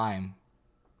Yeah, slime.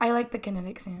 I like the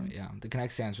kinetic sand. Yeah, the kinetic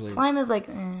sand's really. Slime is like,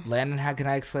 Landon had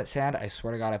kinetic sand. I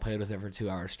swear to God, I played with it for 2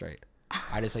 hours straight.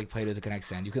 I just like played with the kinetic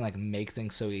sand. You can like make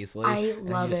things so easily. I and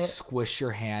then love you just it. Squish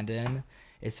your hand in.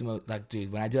 It's the most like,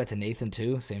 dude. When I do that to Nathan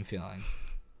too, same feeling.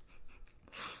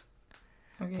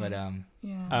 okay, But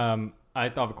yeah. I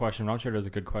thought of a question. I'm not sure if it's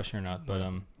a good question or not, but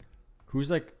who's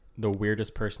like the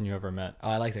weirdest person you ever met? oh,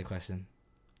 I like that question.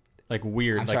 Like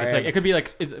weird. I'm like sorry, it's like it could be like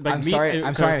it's like I'm me. sorry.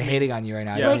 I'm sorry. I'm me- hating on you right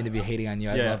now. Yeah. I don't mean to be hating on you.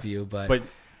 I Yeah. love you, but But you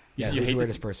yeah, said you who's hate the this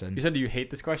weirdest person? You said you hate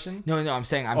this question? No, I'm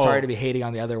saying I'm Oh. sorry to be hating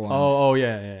on the other ones. Oh,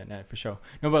 yeah, no, for sure.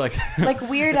 No, but like Like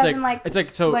weird it's as in like it's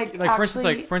like so like like for instance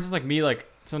actually- like me like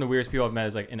some of the weirdest people I've met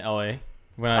is like in LA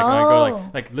when I go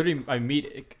Oh. like literally I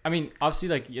meet. I mean obviously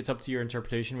like it's up to your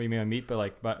interpretation what you may meet, but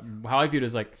like but how I view it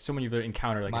is like someone you've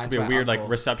encountered like it Mine's could be a my weird uncle. like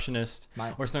receptionist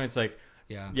Mine- or something. It's like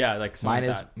yeah. yeah like something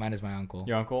like that. Mine is my uncle.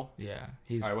 Your uncle. Yeah,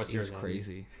 he's Alright, what's he's yours, Andy?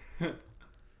 crazy.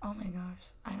 oh my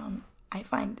gosh, I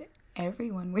find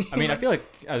everyone weird. I mean I feel like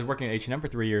I was working at H&M for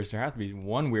 3 years. There has to be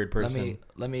one weird person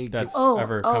Let me that's Oh,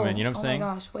 ever come in. oh, You know what I'm oh my saying?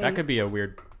 gosh, wait. That could be a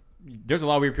weird. There's a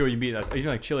lot of weird people you meet. Even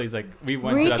like Chili's, like we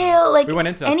went to Retail, that, like we went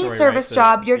into that any story, service right? So,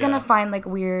 job, you're yeah. gonna find like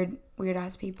weird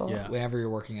ass people. Yeah. whenever you're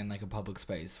working in like a public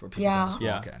space where people Yeah. can just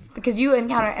walk in Because you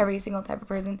encounter every single type of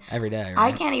person. every day. I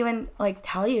Right? can't even like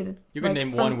tell you. That, You can like,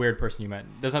 name from- one weird person you met.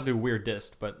 Doesn't have to be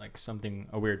weirdest, but like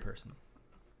a weird person.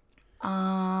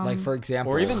 Like for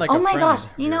example, Or even like Oh a my friend gosh, of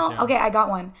you yours, know, yeah. okay, I got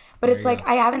one. But There it's you like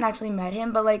go. I haven't actually met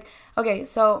him, but like okay,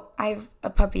 so I have a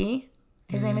puppy.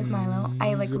 His name is Milo.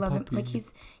 I like He's a love him. puppy. Like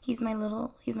he's my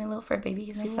little fur baby.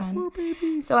 He's my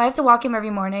son. So I have to walk him every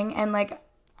morning and like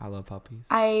I love puppies.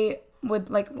 I would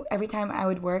like every time I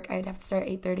would work, I'd have to start at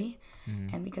 8:30,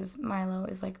 and because Milo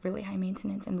is like really high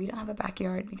maintenance, and we don't have a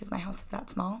backyard because my house is that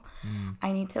small,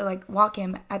 I need to like walk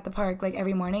him at the park like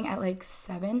every morning at like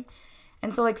 7,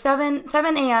 and so like 7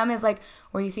 a.m. is like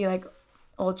where you see like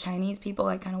old Chinese people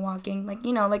like kind of walking, like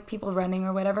you know like people running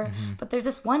or whatever. But there's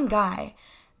this one guy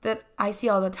that I see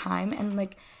all the time, and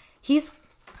like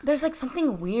there's like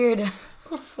something weird.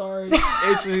 I'm sorry.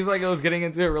 It seems like I was getting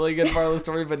into a really good part of the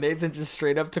story, but Nathan just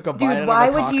straight up took a bite out why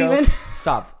of a would taco. you even-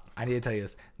 Stop. I need to tell you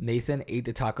this. Nathan ate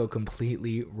the taco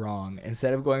completely wrong.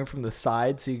 Instead of going from the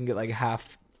side so you can get like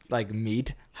half like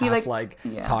meat, He, half like-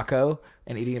 yeah. taco,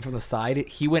 and eating it from the side,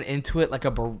 he went into it like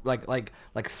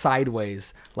like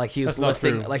sideways, like he was That's not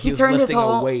lifting, true. like He he was turned his lifting a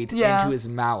whole- weight yeah. into his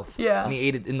mouth. Yeah. And he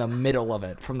ate it in the middle of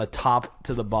it, from the top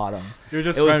to the bottom. You're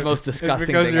just It was trying- the most it's disgusting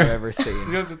because thing you're- I've ever seen.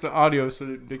 Because it's an audio, so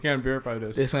they can't verify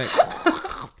this. This went.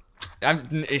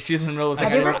 She's in the middle of the I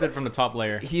Have you ever- scraped it from the top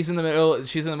layer. He's in the middle.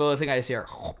 She's in the middle of the thing. I just hear.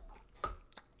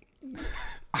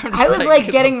 I'm I just was like get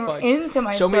the getting fuck- into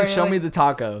my Show story. me like, the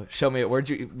taco. Show me it. Where'd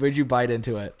you bite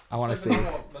into it? I want to see.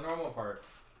 The normal part.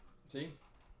 See?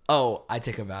 Oh, I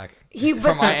take it back. He-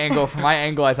 From my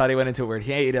angle, I thought he went into it weird.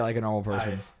 He ate it like a normal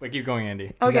person. Wait, keep going, Andy.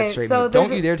 You got Okay, straight so meat. there's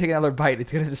Don't you dare take another bite.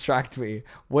 It's gonna distract me.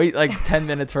 Wait like 10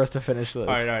 minutes for us to finish this.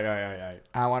 All right.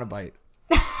 I want a bite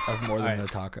of more than Alright. the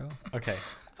taco. Okay.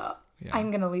 Yeah.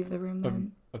 I'm gonna leave the room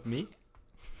then. Of me?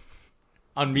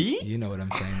 On me? You know what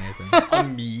I'm saying, Nathan.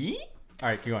 On me? All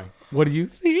right, keep going. What do you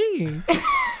think?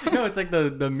 No, it's like the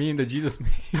meme, the Jesus meme.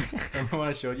 Remember when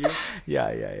I showed you? Yeah.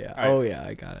 Alright. Oh yeah,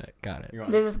 I got it. Keep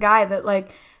going. There's this guy that like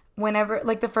whenever,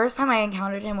 like the first time I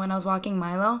encountered him when I was walking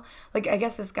Milo, like I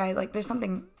guess this guy, like there's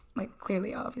something like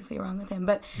clearly obviously wrong with him,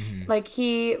 but like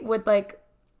he would like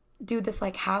do this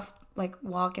like half like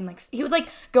walk and like he would like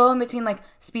go in between like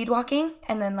speed walking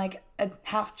and then like a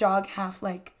half jog, half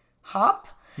like hop.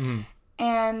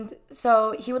 And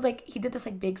so he would like, he did this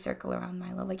like big circle around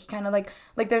Milo, like he kind of like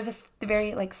there's this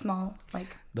very like small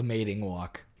like The mating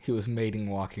walk. He was mating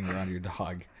walking around your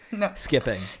dog. no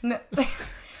Skipping. no.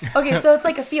 Okay, so it's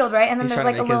like a field, right? And then He's there's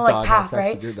trying like to a make his little dog like have path, sex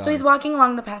right? with your dog. So he's walking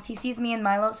along the path. He sees me and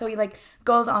Milo, so he like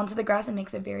goes onto the grass and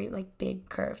makes a very like big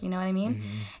curve. You know what I mean?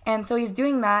 And so he's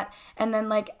doing that, and then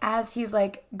like as he's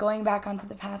like going back onto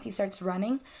the path, he starts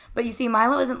running. But you see,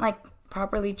 Milo isn't like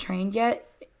properly trained yet.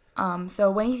 So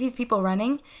when he sees people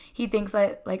running, he thinks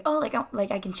that like, oh,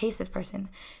 like I can chase this person.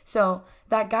 So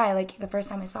that guy, like the first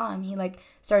time I saw him, he like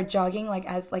started jogging like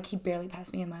as like he barely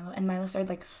passed me and Milo started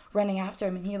like running after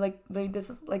him, and he like this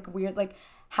is like weird like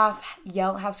half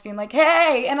yell, half scream like,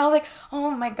 hey, and I was like, oh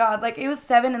my god, like it was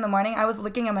 7 a.m. I was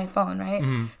looking at my phone, right?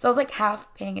 So I was like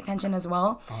half paying attention as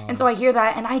well. And so I hear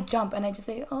that and I jump and I just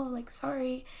say, oh, like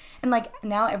sorry. And like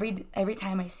now every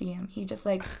time I see him, he just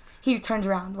like he turns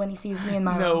around when he sees me and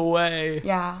Milo. No way.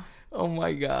 Yeah. Oh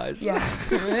my gosh. Yeah.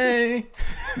 Hey.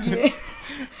 Yeah.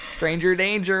 Stranger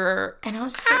danger. And I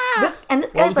was just like, this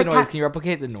What guy's was the like, noise? Can you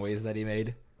replicate the noise that he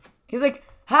made? he's like,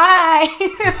 hi.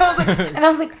 And I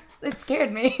was like, it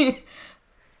scared me.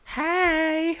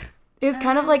 Hey. It was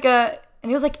kind of like and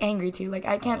he was like angry too. Like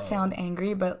I can't sound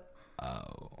angry, but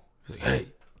Oh. He's like, hey.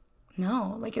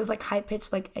 no, like it was like high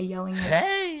pitched, like a yelling. Like,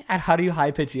 Hey. And how do you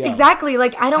high pitch yell? exactly.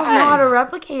 Like I don't know how to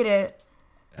replicate it.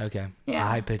 Okay. Yeah. A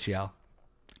high pitch yell.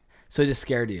 So it just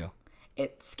scared you.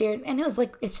 It scared, and it was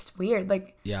like it's just weird,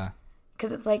 like Yeah.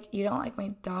 because it's like you don't like my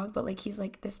dog, but like he's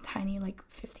like this tiny, like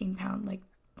 15-pound, like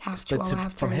half But Chihuahua,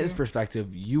 half from his Terrier.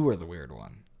 perspective, you were the weird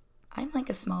one. I'm like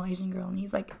a small Asian girl, and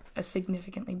he's like a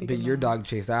significantly bigger. But your man. dog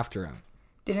chased after him.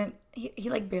 didn't. He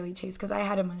like barely chased because I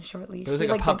had him on a short leash. It was He,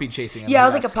 like a puppy did- chasing him. Yeah,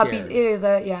 and it he was like a got puppy. scared. It was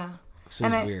a yeah. So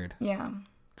it's weird. Yeah,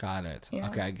 Got it. Yeah.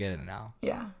 Okay, I get it now.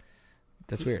 yeah.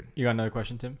 That's weird. You got another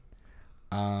question, Tim?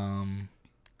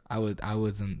 I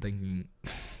wasn't thinking.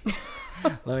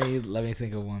 let me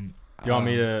think of one. Do you want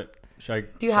me to? Should I?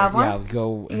 Do you have one? Yeah,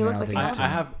 go. You and look then I'll like think you of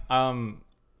have I two. have.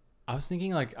 I was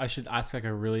thinking like I should ask like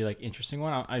a really like interesting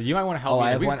one. You might want to help Oh, I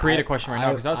me. have We can one- create I- a question right I- now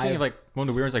because I was thinking I've- of like one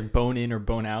of the weird ones like bone in or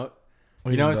bone out.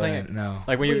 What You do know mean what I'm by saying? it? No.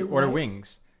 Like when you Wait, order what?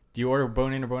 wings, do you order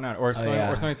bone in or bone out, or something, yeah.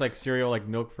 or something that's like cereal, like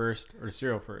milk first or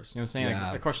cereal first? You know what I'm saying? Yeah.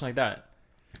 Like a question like that,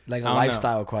 Like I a don't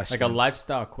lifestyle question. like a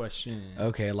lifestyle question.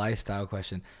 Okay, a lifestyle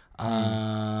question.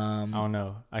 I don't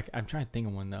know. I'm trying to think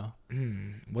of one though.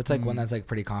 What's like one that's like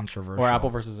pretty controversial? Or Apple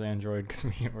versus Android because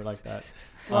we're like that.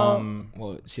 Well,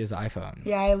 Well, she has an iPhone.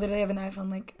 Yeah, I literally have an iPhone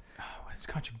like What's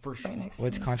controversial? right next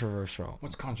What's to me. controversial?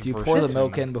 What's Do you controversial? pour the Just-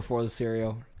 milk in before the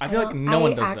cereal? I feel like don't- no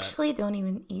one I does that. actually don't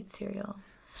even eat cereal.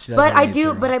 She But doesn't I eat do-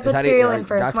 cereal. but I Is put that cereal in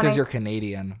first That's when because I- you're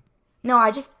Canadian. No, I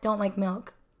just don't like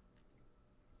milk.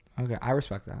 Okay, I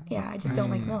respect that. Yeah, I just don't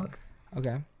like milk.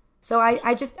 Okay. So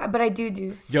I just, but I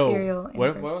do cereal in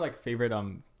what first. are like favorite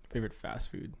fast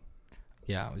food?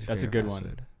 Yeah. what's your That's a favorite good fast one.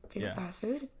 food? Favorite yeah. fast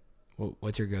food?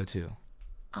 What's your go-to?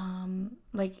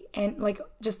 Like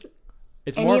just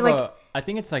It's Any, more of like- a. I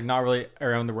think it's like not really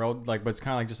around the world, like, but it's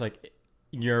kind of like just like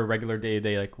your regular day to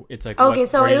day. Like it's like okay. what-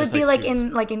 So where you it would just, be like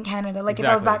choose. in Canada. Like if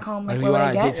I was Exactly. back home, like If what you would I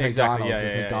want to get? get to Exactly, McDonald's, yeah,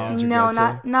 is yeah, McDonald's your No,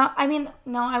 go-to? not. I mean,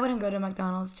 no, I wouldn't go to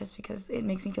McDonald's just because it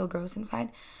makes me feel gross inside.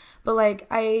 But like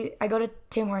I go to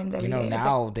Tim Hortons every You know, day. It's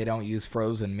now they don't use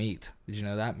frozen meat. Did you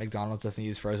know that? McDonald's doesn't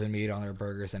use frozen meat on their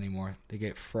burgers anymore. They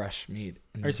get fresh meat.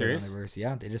 And Are you they put it on serious? their burgers.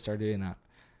 Yeah, they just started doing that.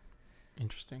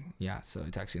 Interesting. Yeah, so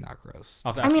it's actually not gross.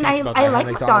 I'll have to I ask mean, Chance I about like that. had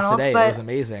McDonald's, today. but- It was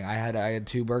amazing. I had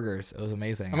 2 burgers. It was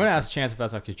amazing. I'm gonna actually. ask Chance if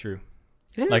that's actually true.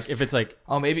 It is. Like if it's like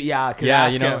Oh, maybe yeah. yeah,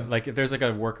 ask you know, him. like if there's like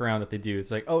a workaround that they do, it's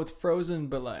like oh, it's frozen,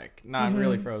 but like not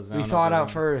really frozen. I we don't know thought if out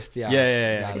they're- first. Yeah. Yeah, Got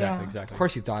it. exactly, Yeah. exactly. Of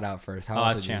course, you thought out first. How I'll else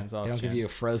ask would you? Chance, I'll They don't ask give you a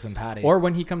Chance. frozen patty. Or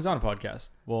when he comes on a podcast,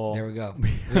 well, there we go.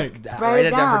 like, Write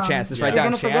it down down. for Chance. Just Yeah. write You're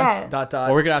down gonna Chance. forget. Dot dot.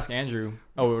 or we could ask Andrew.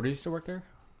 Oh, do you still work there?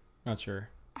 Not sure.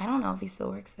 I don't know if he still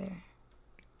works there.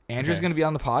 Andrew's Okay. gonna be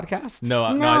on the podcast. No,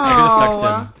 I could just text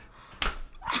him.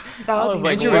 That would be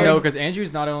like, Andrew weird. would know because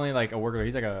Andrew's not only like a worker,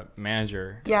 he's like a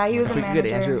manager. Yeah, he was If a we could manager.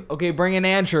 get Andrew. Okay, bring in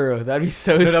Andrew. That'd be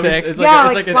so No, that'd be- sick. it's Yeah,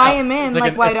 it's like, an fly El- him in, it's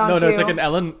like, an- why don't No, it's you? like an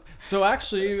Ellen. So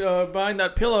actually, behind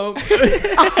that pillow,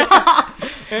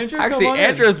 Andrew, Actually, come on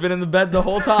Andrew's been in the bed the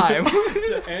whole time.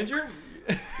 in. Andrew.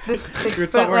 This 6 Dude, foot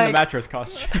stop wearing the like. mattress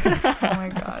costume. Oh my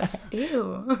gosh.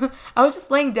 Ew. I was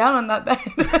just laying down on that bed.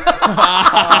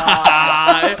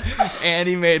 And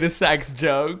he made a sex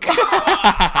joke.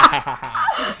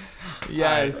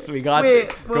 Yes, we got.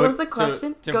 Wait, what was the So,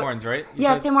 question? Tim Hortons, right? You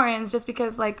Yeah, said- Tim Hortons, just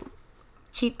because like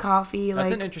cheap coffee, That's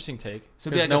like an interesting take. So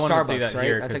it'd be like no a one would say Starbucks, that right?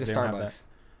 here That's like a 'cause they don't have Starbucks.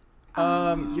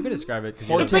 that. You can describe it because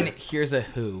It's Horton, like- here's a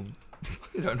who.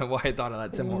 I don't know why I thought of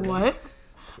that Tim Hortons. what? you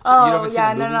Oh haven't seen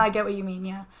yeah, the no, movie? I get what you mean.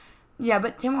 Yeah, yeah,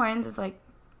 but Tim Hortons is like,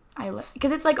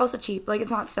 because it's like also cheap. Like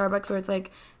it's not Starbucks where it's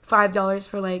like $5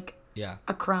 for like Yeah,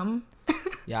 a crumb.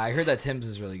 yeah. I heard that Tim's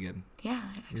is really good Yeah,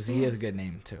 it because actually he has is. a good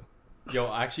name too. Yo,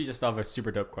 I actually just thought of a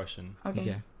super dope question.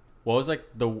 Okay. What was like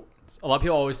a lot of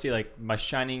people always say like my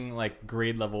shining like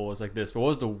grade level was like this, but what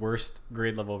was the worst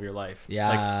grade level of your life? Yeah.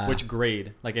 Like which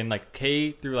grade? Like in like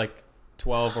K through like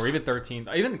 12 or even 13,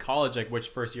 even in college, like which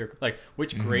first year, like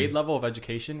which grade level of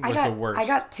education was the worst? I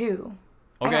got 2.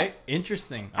 Okay,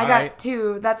 interesting. I got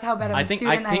 2. That's how bad of a I think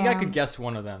student I am. could guess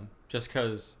one of them just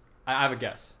because I have a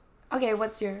guess. Okay,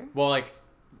 what's your Well, like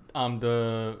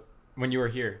the when you were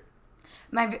here.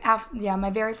 my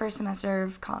very first semester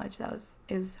of college,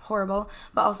 it was horrible,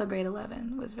 but also grade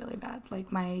 11 was really bad,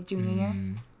 like my junior year.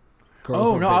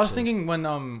 Oh no, I was thinking when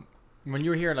you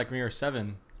were here, like when you were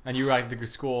 7 and you had to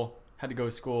go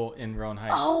to school in Rowan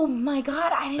Heights. Oh my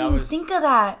god, I That didn't even was- think of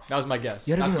that. That was my guess.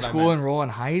 You had to That's go to what I school meant. in Rowan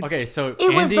Heights. Okay, so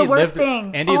It was the worst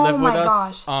thing. Andy Oh lived with my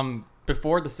us. gosh.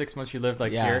 Before the 6 months she lived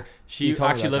like Yeah, here, she you told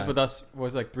me actually about lived that. with us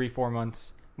was like 3-4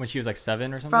 months when she was like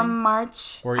 7 or something. From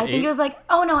March, Or I think 8? it was like,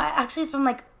 oh no, actually it's from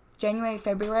like January,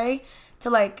 February to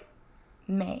like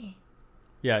May.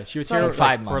 Yeah, she was So here like for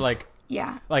 5 for months.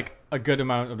 Yeah. like a good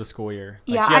amount of the school year.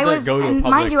 Like, Yeah, she had I to was, go to a and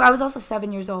public. mind you, I was also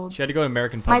 7 years old. She had to go to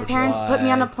American My public. parents put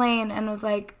me on a What? plane and was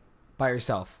like, by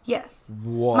yourself. yes.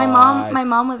 What? My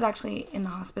mom was actually in the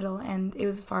hospital and it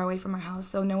was far away from her house,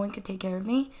 so no one could take care of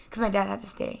me because my dad had to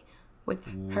stay with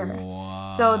her. What?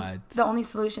 So the only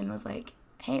solution was like,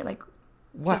 hey, like,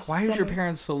 What? just Why is send your me-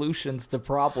 parents' solutions to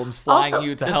problems flying Also,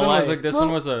 you to This LA? one was like this Well-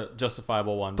 one was a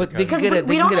justifiable one. But because They can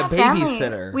we get don't a have family.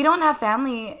 babysitter. We don't have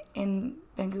family in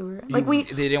Vancouver. Like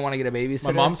They didn't want to get a babysitter.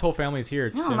 my mom's whole family is here.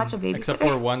 You know how Tim, much a except for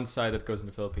babysitter is? one side that goes in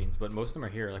the Philippines, but most of them are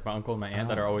here. Like my uncle and my aunt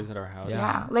that are always at our house.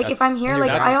 Yeah. Like if That's- I'm here, and your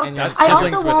like dad's- I also and your That's I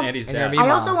siblings also with won't Andy's and your dad. Mima. I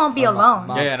also won't be alone.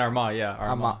 Mom. Yeah, and Arma, yeah,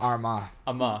 Arma. Arma.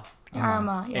 Ama.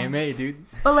 Yeah. AMA, dude.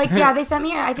 But like yeah, they sent me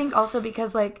here. I think also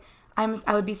because like I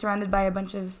would be surrounded by a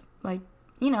bunch of like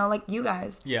like you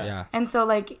guys, Yeah. and so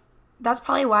like that's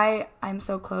probably why I'm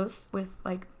so close with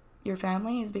like your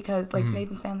family is because like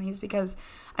Nathan's family is because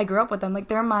I grew up with them. Like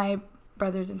they're my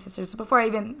brothers and sisters. So before I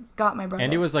even got my brother,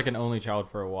 Andy was like an only child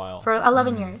for a while. for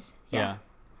 11 years. yeah. Yeah.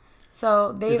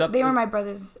 So Is that they were the- my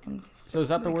brothers and sisters. So is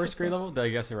that the like, worst sister. grade level? Did I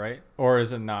guess it right? Or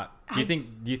is it not? Do you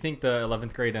I- think the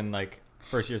 11th grade and like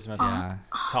first year semester Yeah.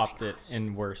 topped it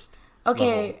in worst?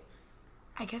 Okay. level?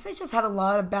 I guess I just had a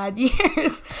lot of bad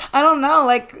years. I don't know.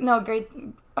 Like, no,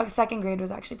 second grade was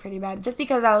actually pretty bad. Just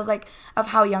because I was like, of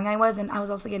how young I was, and I was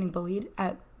also getting bullied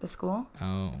at the school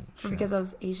Oh. Shit. because I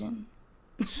was Asian.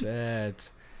 Shit.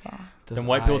 Yeah. Those Then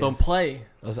white people don't eyes- play.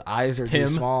 Those eyes are Tim.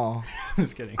 too small.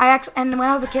 Just kidding. I actually, and when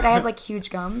I was a kid, I had like huge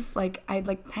gums. Like, I had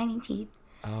like tiny teeth,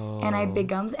 Oh. and I had big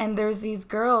gums. And there's these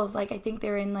girls, like, I think they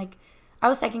were in like, I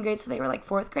was second grade, so they were like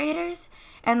fourth graders.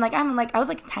 And like, I was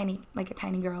like a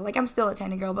tiny girl. Like, I'm still a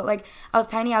tiny girl, but like, I was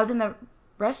tiny. I was in the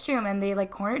restroom, and they like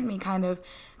cornered me kind of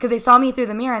because they saw me through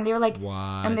the mirror, and they were like, What?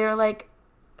 and they were like,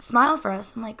 smile for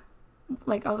us. I'm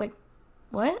like I was like,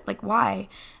 what? Like, why?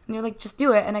 And they were like, just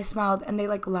do it. And I smiled, and they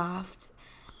like laughed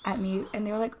at me, and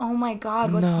they were like, oh my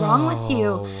god, what's wrong with you?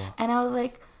 No. And I was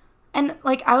like, and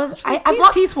like I was, I These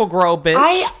blocked, teeth will grow, bitch.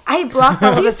 I blocked all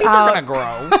of These this teeth are out. gonna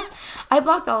grow. I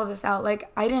blocked all of this out.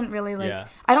 Like, I didn't really like. Yeah.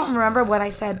 I don't remember what I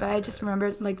said, but I just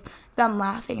remember like them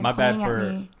laughing and My bad pointing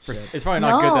at me. for it's probably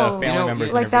not good that No. family You know,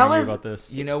 members like, interviewing that you was- about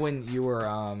this. You know when you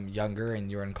were younger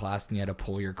and you were in class and you had to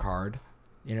pull your card?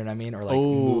 You know what I mean? Or like Oh,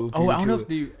 move I you don't know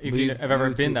to- if you move have ever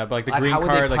you been to- that, but like the Like, green how would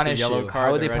they card, like the punish yellow you? card,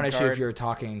 How would the they red punish you card. if you were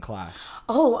talking in class?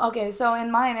 Oh, okay. So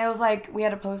in mine, it was like we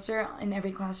had a poster in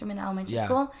every classroom in elementary Yeah.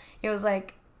 school. It was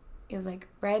like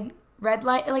red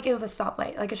light, like it was a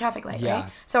stoplight, like a traffic light, Yeah.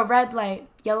 right? So red light,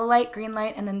 yellow light, green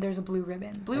light, and then there's a blue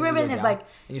ribbon. Blue And you go ribbon is down. like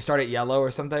And you start at yellow or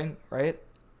something, right?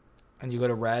 And you go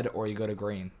to red or you go to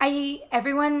green.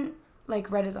 everyone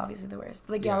like red is obviously the worst.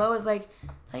 Like Yeah. yellow is like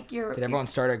you're. Did everyone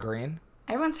start at green?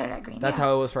 Everyone started at green. That's yeah.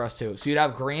 how it was for us too. So you'd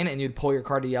have green and you'd pull your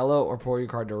card to yellow or pull your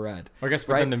card to red. Or I guess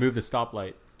for Right? them to move the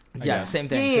stoplight. I Yeah, guess. same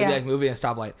thing. Yeah, So it'd be yeah. like moving a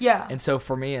stoplight. Yeah. And so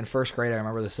for me in first grade, I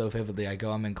remember this so vividly.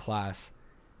 I'm in class,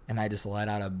 and I just let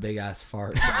out a big ass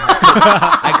fart.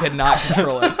 I could not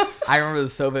control it. I remember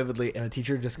this so vividly, and the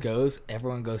teacher just goes.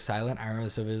 Everyone goes silent. I remember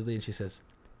this so vividly, and she says,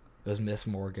 "It was Miss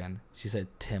Morgan." She said,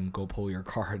 "Tim, go pull your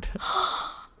card."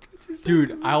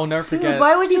 Dude, I will never forget. Dude,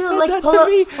 why would you like pull?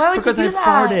 Why would because you do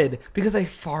I that? farted. Because I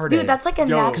farted. Dude, that's like a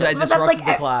Yo, natural. 'cause I That's disrupted like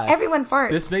the class. everyone farts.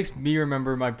 This makes me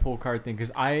remember my pull card thing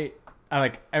because I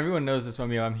like everyone knows this about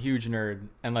me. I'm a huge nerd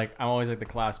and like I'm always like the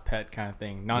class pet kind of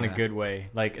thing, not in Yeah. a good way.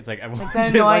 Like it's like everyone Like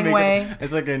the didn't like annoying me 'cause way.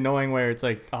 It's like an annoying way. Where it's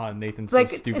like oh Nathan's like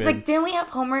so stupid. it's like didn't we have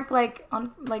homework like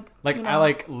on like you know? I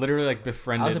like literally like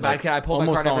befriended. I was a bad like, kid. I pulled my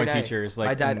almost card all every my day. teachers. Like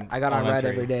my dad, in I got on red elementary.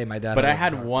 every day. My dad. But I a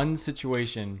had card. one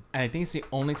situation, and I think it's the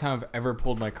only time I've ever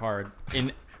pulled my card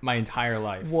in my entire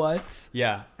life. What?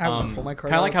 Yeah. I would pull my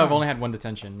card Kind of all like the how I've time. only had one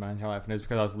detention my entire life, and it was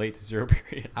because I was late to zero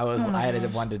period. I was. Oh my I had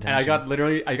gosh. one detention.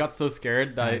 And I got so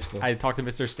scared that High school. I talked to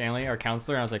Mr. Stanley, our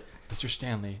counselor, and I was like, Mr.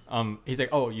 Stanley, he's like,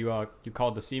 oh, you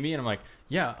called to see me, and I'm like,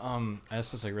 yeah, I was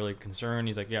just like really concerned.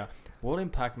 He's like, yeah, what would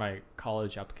impact my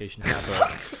college application to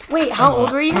have Wait, how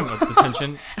old were you? a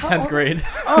detention, 10th old? grade,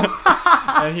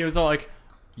 and he was all like,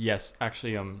 yes,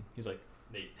 actually, he's like,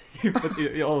 Nate,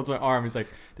 he holds my arm. He's like,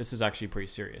 this is actually pretty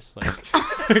serious. Like,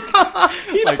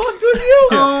 He like- fucked with you.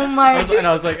 Oh my! and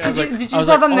I was like, Did you I just was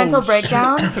have like, a mental oh,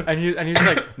 breakdown? shit. and he was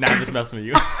like, nah, I'm just messing with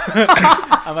you.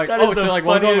 I'm like, That oh, is so the like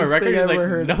won't go on my funniest record? thing He's I like, ever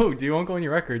heard. no, dude, won't go on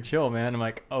your record. Chill, man. I'm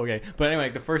like, okay. But anyway,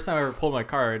 like, the first time I ever pulled my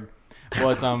card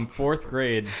was 4th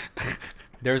grade.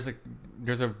 There's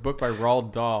a book by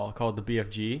Roald Dahl called The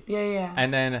BFG. Yeah.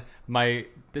 And then my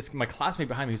classmate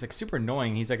behind me, he's like super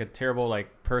annoying. He's like a terrible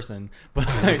like person, but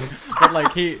like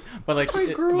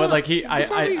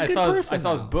I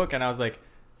saw his book and I was like,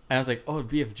 oh,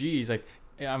 BFG. He's like,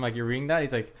 yeah. I'm like, you're reading that?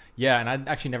 He's like, yeah. And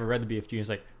I actually never read the BFG. He's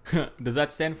like, does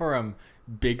that stand for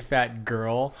big fat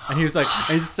girl? And he was like,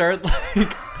 and he just started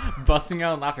like busting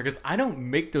out in laughter because I don't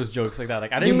make those jokes like that.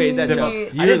 Like I didn't. You made that Dude. joke.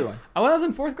 I You're the one. When I was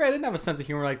in 4th grade, I didn't have a sense of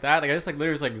humor like that. Like I just like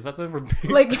literally was like, is that something for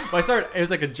big? Like- But I started. It was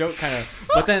like a joke kind of.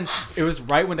 But then it was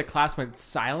right when the class went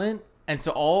silent, and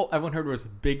so all everyone heard was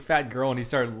 "big fat girl," and he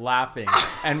started laughing.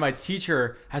 And my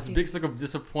teacher has a big look of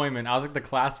disappointment. I was like the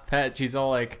class pet. She's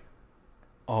all like,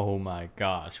 "Oh my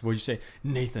gosh, what'd you say,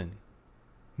 Nathan?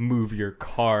 Move your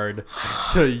card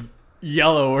to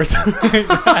yellow or something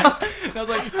like that." And I was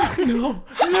like, no.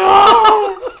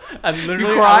 And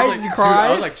literally, cried? I was like, Did you dude, cry?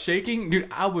 I was like shaking, dude.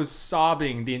 I was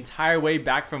sobbing the entire way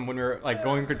back from when we were like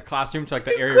going to the classroom to like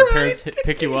the area your parents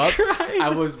pick you up. I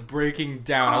was breaking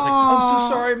down. I was like, I'm so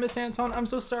sorry, Miss Anton. I'm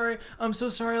so sorry. I'm so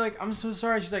sorry. Like, I'm so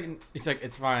sorry. She's like,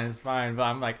 it's fine. But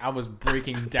I'm like, I was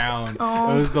breaking down.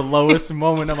 Oh. It was the lowest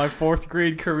moment of my 4th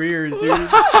grade career, dude.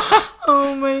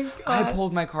 Oh my I god.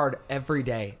 pulled my card every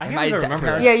day. I And can't even da- remember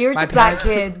that. Yeah, you were my just that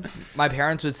parents- kid. My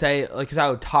parents would say, like, because I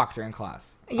would talk during class.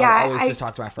 Yeah, I would always just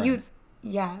talk to my friends.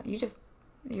 You're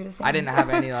just saying. I didn't have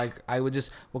any, like, I would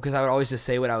just, because I would always just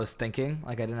say what I was thinking.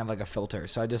 Like, I didn't have, like, a filter.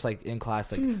 So I just, like, in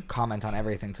class, like, comment on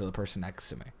everything to the person next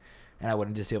to me. And I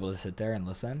wouldn't just be able to sit there and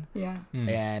listen. Yeah.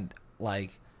 And,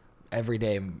 like, every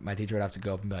day my teacher would have to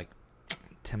go up and be like,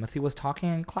 Timothy was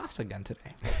talking in class again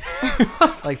today.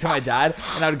 Like, to my dad.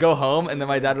 And I would go home, and then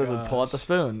my dad would like, pull out the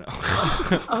spoon.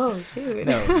 Oh shoot.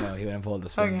 No, he wouldn't pull out the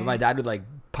spoon. Okay. But my dad would, like,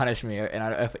 punish me.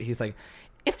 And he's like,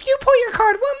 if you pull your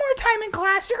card one more time in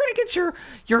class, you're going to get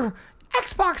your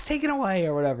Xbox taken away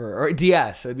or whatever. Or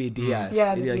DS. It would be DS.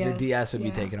 Yeah, It'd be the like, your DS. DS would be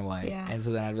Yeah. taken away. Yeah. And so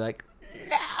then I'd be like,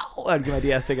 no. I'd get my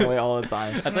DS taken away all the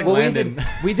time. That's like Well, Landon.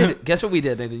 We did. Guess what we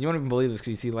did, Nathan? You won't even believe this because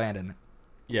you see Landon.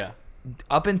 Yeah,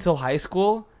 Up until high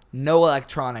school, no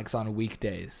electronics on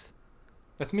weekdays.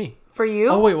 that's me. For you?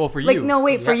 Oh wait, well for Like you. no,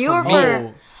 wait, for Yeah, you for or me.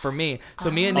 for? For me. So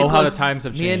me and Oh, Nicholas, how the times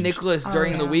have me and changed. Nicholas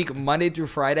during the yeah. week, Monday through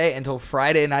Friday, until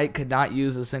Friday night, could not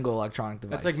use a single electronic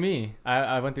device. That's like me.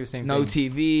 I went through the same No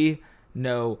thing. TV.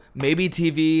 No, maybe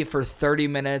TV for 30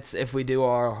 minutes if we do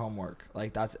our homework.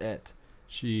 Like, that's it.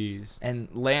 Jeez. And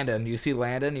Landon, you see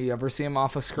Landon? You ever see him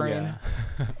off a screen?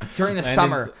 Yeah. During the Landon's-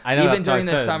 summer. I know, Even that's what I during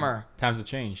the said. summer. Times have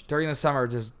changed. During the summer,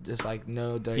 just like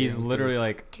no. He's literally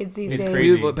like, Kids these He's days.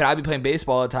 crazy. But I'd be playing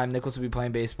baseball all the time. Nicholas would be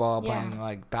playing baseball, Yeah. playing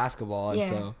like basketball, and Yeah.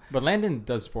 so but Landon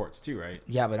does sports too, right?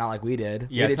 yeah, but not like we did.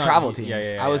 Yeah, We did it's not- travel yeah, teams.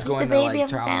 yeah, yeah, I was yeah. He's going the to baby like of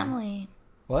the travel. family.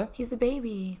 What? He's the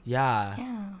baby. Yeah.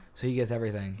 Yeah. So he gets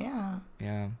everything. Yeah.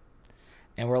 Yeah.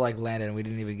 And we're like Landon. We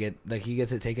didn't even get like he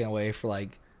gets it taken away for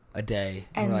like a day.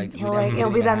 And we're like, we he'll didn't like it'll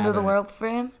be even the end of have the it. world for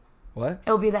him. What?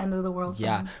 It'll be the end of the world for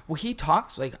Yeah. him. Well, he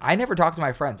talks like I never talked to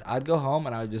my friends. I'd go home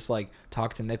and I would just like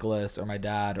talk to Nicholas or my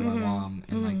dad or my mom,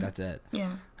 and like that's it.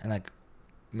 Yeah. And like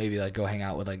maybe like go hang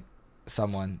out with like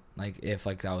someone like if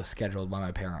like that was scheduled by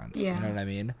my parents. Yeah. You know what I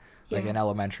mean? Like Yeah. in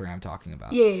elementary, I'm talking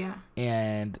about. Yeah.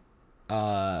 And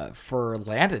for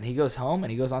Landon, he goes home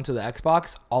and he goes onto the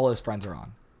Xbox. All his friends are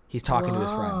on. He's talking to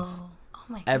his friends Whoa. Oh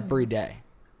my every goodness. day.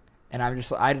 And I'm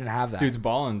just I didn't have that. Dude's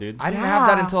balling, dude. I didn't have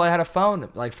that Yeah. until I had a phone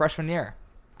like freshman year,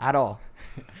 at all.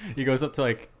 He goes up to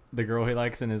like the girl he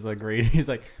likes in his grade. He's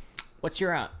like, What's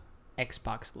your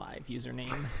Xbox Live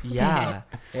username? Yeah,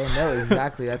 and no,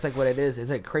 exactly. That's like what it is.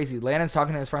 It's like crazy. Landon's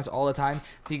talking to his friends all the time.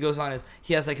 He goes on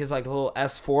he has like his like little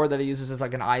S4 that he uses as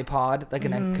like an iPod that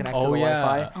can connect to the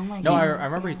Wi-Fi. Oh my No, I goodness,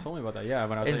 remember yeah. he told me about that. Yeah,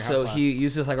 when I was And at your so house he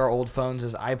uses like our old phones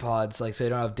as iPods, like so they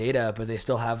don't have data, but they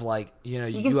still have like You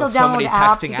can you still have so many download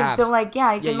apps. texting You can apps. still like you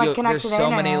can like connect there's to the so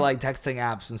internet. many like texting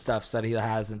apps and stuff that he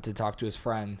has and to talk to his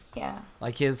friends. yeah.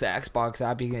 Like his Xbox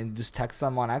app, he can just text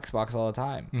them on Xbox all the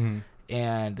time,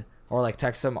 Mhm. or like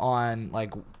text them on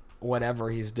like whatever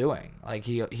he's doing. Like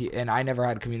he and I never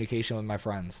had communication with my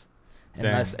friends.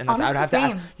 Unless I would Honestly, have to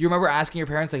ask. same. You remember asking your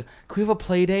parents like, "Can we have a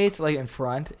play date like in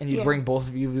front?" And you Yeah. bring both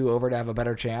of you over to have a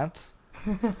better chance.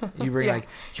 You bring Yeah. like,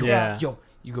 yo, Yeah. yo,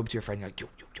 you go up to your friend, you're like,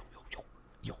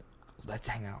 yo, let's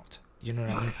hang out. You know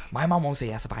what I mean? My mom won't say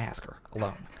yes if I ask her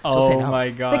alone. She'll say Oh no. my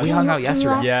It's god. like, We can hung you- out can you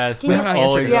yesterday. ask- Yes, can you- that's hung out always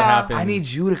yesterday. what Yeah. happens. I need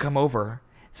you to come over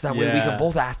so that way we Yeah. can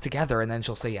both ask together, and then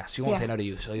she'll say yes. She won't Yeah. say no to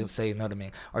you. She'll say no to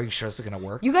me. Are you sure this is gonna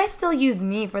work? You guys still use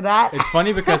me for that. It's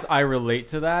funny because I relate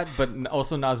to that, but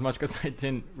also not as much because I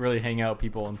didn't really hang out with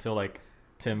people until like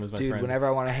Tim was my Dude, friend. whenever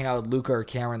I want to hang out with Luca or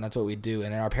Cameron, that's what we do.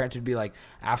 And then our parents would be like,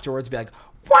 afterwards, be like,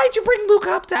 "Why'd you bring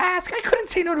Luca up to ask? I couldn't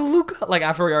say no to Luca." Like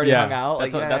after we already hung out.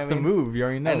 That's, Like, you know that's what I the mean? move. You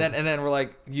already know. And then we're like,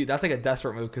 that's like a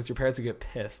desperate move because your parents would get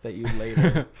pissed at you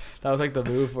later. That was like the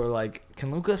move where like,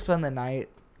 can Luca spend the night?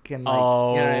 Can like, you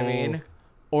know what I mean?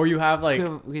 Or you have like,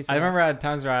 We could I remember I had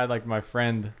times where I had like my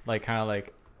friend, like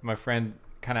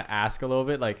kind of ask a little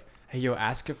bit, like, "Hey, yo,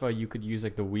 ask if you could use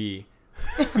like the Wii."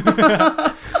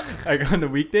 Like on the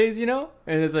weekdays, you know?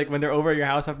 And it's like when they're over at your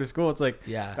house after school, it's like,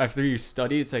 Yeah. after you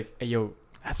study, it's like, "Hey, yo,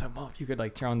 ask my mom if you could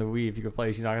like turn on the Wii, if you could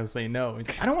play." She's not gonna say no. It's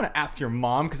like, I don't want to ask your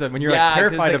mom because when you're Yeah, like 'cause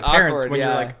terrified it's, of like, parents, awkward, when yeah.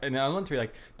 you're like in elementary,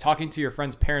 like talking to your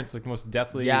friend's parents is like the most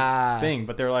deathly Yeah. thing.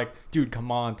 But they're like, "Dude,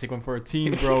 come on, take one for a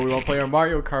team, bro. We want to play our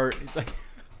Mario Kart." It's like,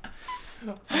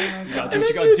 Oh my you God. gotta do what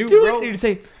you gotta do, bro. You'd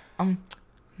say,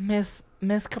 Miss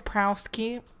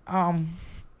Kaprowski,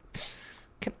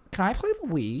 can I play the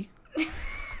Wii?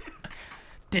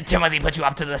 Did Timothy put you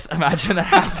up to this? Imagine that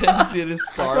happens. It is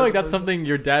I feel like that's something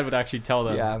your dad would actually tell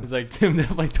them. Yeah. It's like, "Tim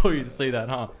definitely told you to say that,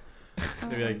 huh?"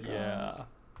 They'd be like, "Yeah."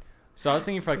 So I was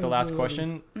thinking for like the last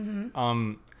question.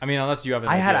 I mean, unless you have an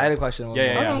I had idea. a question. Yeah,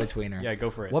 yeah, yeah. Between her. Yeah, go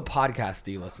for it. What podcast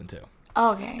do you listen to?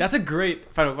 Okay. That's a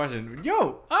great final question. Yo,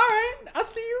 all right, I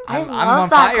see you. I I'm love on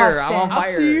that fire. question. I'm on I fire.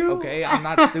 see you. Okay, I'm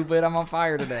not stupid. I'm on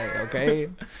fire today. Okay. There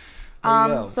you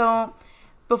go. So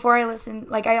before I listen,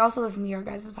 like I also listen to your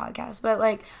guys' podcast, but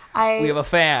like I We have a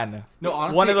fan. No,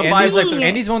 honestly, One of the Andy's, five like, listeners.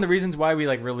 Andy's one of the reasons why we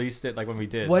like released it like when we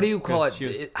did. What do you call it? 'Cause she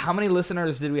was- How many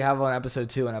listeners did we have on episode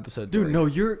 2 and episode 3? Dude, no,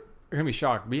 you're gonna be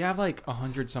shocked. We have like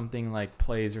 100 something like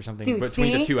plays or something Dude,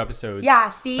 between the see? two episodes. yeah,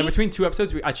 see, Like, between two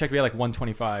episodes, I checked. We had like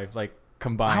 125 like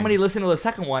combined. How many listened to the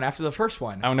second one after the first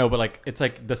one? I don't know, but like it's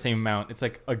like the same amount. It's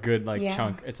like a good like Yeah.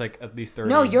 chunk. It's like at least 30.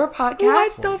 no, your podcast.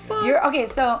 What the fuck? You're okay.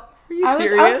 So Are you I was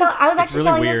serious? I was It's actually really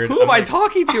telling weird. this. Who am I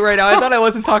talking to right now? I thought I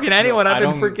wasn't talking to anyone. I I've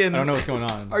been don't- freaking. I don't know what's going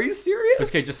on. Are you serious? It's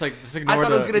okay, just ignore I thought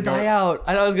it was the- gonna die ignore- out.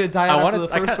 I thought it was gonna die out after the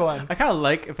first one. I kind of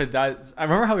like if it dies. I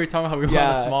remember how we were talking about how we want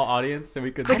Yeah. a small audience so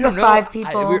we could. Like I don't the know. 5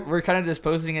 people. We're kind of just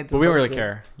posting it. To But we don't post really it.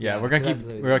 care. Yeah, Yeah, we're gonna keep that's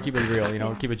what we're gonna keep it real. You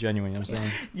know, keep it genuine. You know what I'm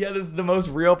saying? Yeah, this is the most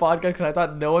real podcast because I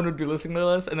thought no one would be listening to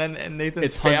this, and then Nathan's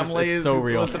It's hundreds. family It's is so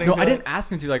real. listening. No, to I it. didn't ask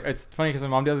him to. Like, it's funny because my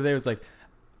mom the other day was like,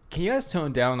 "Can you guys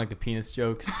tone down like the penis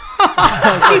jokes?"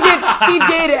 She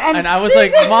did, And I was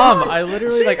like, "Mom, I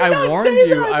literally She like did I not warned say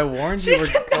you. that. I warned you. We're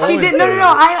she going did. No, no, there."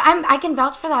 no. I can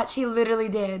vouch for that. She literally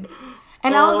did.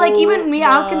 And I was like, even me,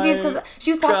 I was confused because she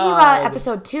was talking about God.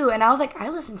 episode 2, and I was like, I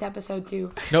listened to episode 2.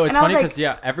 No, it's And I was funny like- because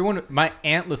yeah, everyone. My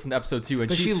aunt listened to episode 2, and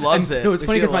But she loves and- it. No, it's But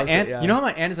funny she because my loves it, aunt. yeah. You know how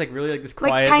my aunt is like really like this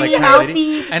Like quiet, tiny, kind of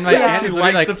lady? mousy. And my Yeah. aunt She is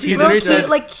likes literally the like she penis Little literally cute, said,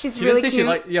 like she's she really didn't say cute. she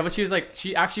like yeah, but she was like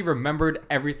she actually remembered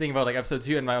everything about like episode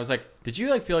 2, and I was like, "Did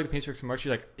you like feel like the penis jokes so much?"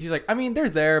 She's like, "I mean, they're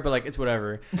there, but like it's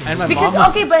whatever." And my Because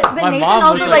mom, okay, but my Nathan mom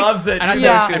also was like loves it. and I said,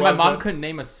 Yeah. and my loves mom it. couldn't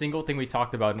name a single thing we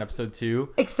talked about in episode 2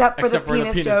 except for except the for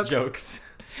penis, jokes.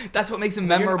 That's what makes it You're-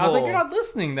 memorable. I was like, "You're not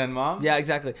listening, then, mom." Yeah,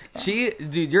 exactly.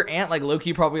 Dude, your aunt like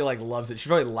low-key probably like loves it. She's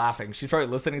probably laughing. She's probably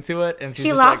listening to it, and she's She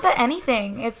just laughs like, at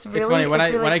anything. It's really It's funny when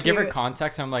really I give her cute.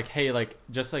 context, I'm like, "Hey, like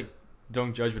just like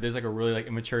don't judge," but it's like a really like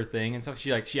immature thing and stuff.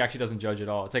 She actually doesn't judge at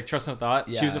all. It's like Trust No Thought.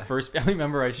 She was the Yeah. first family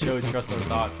member I showed Trust No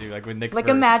Thought to, like with Nick's Like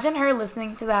verse. imagine her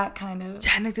listening to that kind of.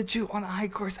 yeah, Nick the Jew on the high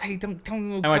course. Hey, don't.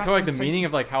 And I told her like the meaning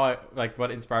of like how I like what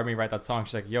inspired me to write that song.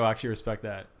 She's like, "Yo, I actually respect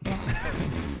that."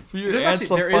 Your There's aunt's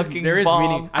actually, a fucking there is bomb.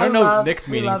 meaning. I don't know love- Nick's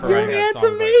we meaning love for her. Your writing that aunt's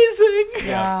song. amazing.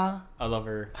 Yeah, I love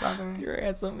her. love her. Your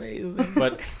aunt's amazing.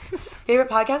 But Favorite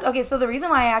podcast? Okay, so the reason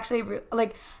why I actually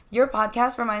like your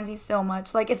podcast reminds me so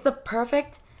much. Like it's the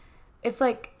perfect it's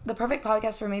like the perfect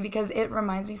podcast for me because it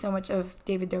reminds me so much of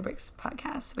David Dobrik's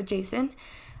podcast with Jason.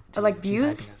 Dude, like she's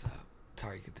views. hyping us up.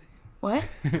 Sorry, continue. What?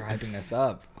 You're hyping us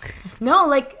up. No,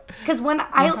 like, because when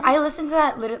I listened to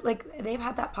that, like, they've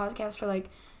had that podcast for, like,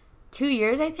 2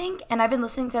 years, I think, and I've been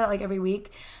listening to that, like, every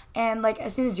week, and, like,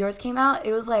 as soon as yours came out,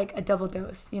 it was, like, a double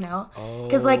dose, you know?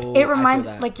 Because, like, it reminds,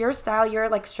 like, your style, your,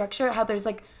 like, structure, how there's,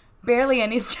 like, barely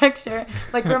any structure,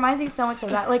 like, reminds me so much of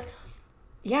that. Like,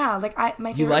 yeah, like, my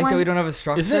favorite You like one, that we don't have a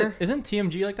structure? Isn't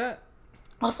TMG like that?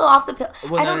 also off the pill.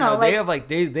 Well, I don't know, they like, have, like,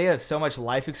 they have so much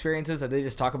life experiences that they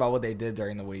just talk about what they did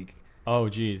during the week. Oh,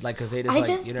 geez. Like, because they just, I like,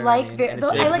 just you know like what I mean? I And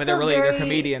like but they're those really, they're very-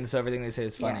 comedians, so everything they say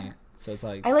is funny. Yeah. So it's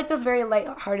like... I like those very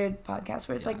light-hearted podcasts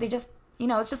where it's like they just, you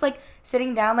know, it's just like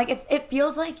sitting down. Like it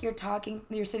feels like you're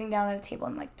sitting down at a table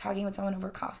and like talking with someone over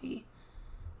coffee.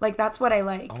 Like that's what I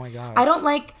like. Oh my gosh. I don't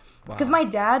like because Wow.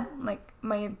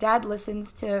 my dad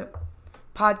listens to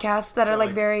podcasts that are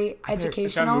like very I gotta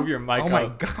educational. move your mic Oh my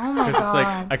up. god. Oh my 'Cause it's like,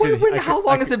 god. I could, How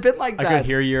long has it been like I that? could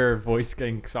hear your voice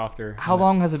getting softer. How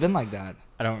long has it been like that?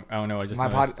 I don't know. I just My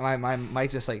noticed. my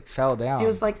mic just like fell down. It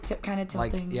was like kind of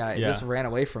like tilting. it Yeah. just ran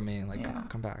away from me. Like Yeah.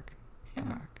 come back, come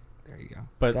Yeah. back. There you go.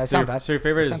 But That's so not your, bad. so your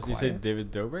favorite That's is not you said quiet.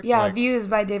 David Dobrik? Yeah, Like, Views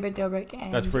by David Dobrik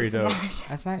and That's pretty Jason dope. Nash.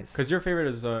 That's nice. because your favorite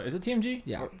is it TMG?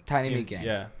 Yeah, Tiny Team- Meat Gang.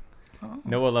 Yeah. Oh.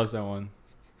 Noah loves that one.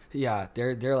 Yeah,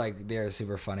 they're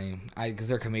super funny. Because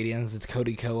they're comedians. It's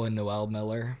Cody Ko and Noel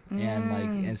Miller,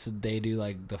 and so they do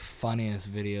like the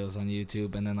funniest videos on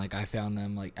YouTube. And then like I found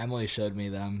them, like Emily showed me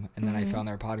them, and then I found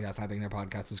their podcast. I think their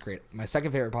podcast is great. My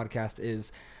second favorite podcast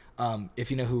is,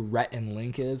 if you know who Rhett and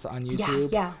Link is on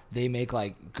YouTube. Yeah. They make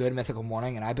like Good Mythical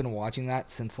Morning, and I've been watching that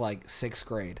since like 6th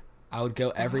grade. I would go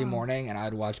every morning and I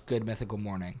would watch Good Mythical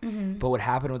Morning. But what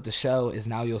happened with the show is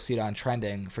now you'll see it on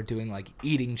trending for doing like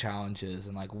eating challenges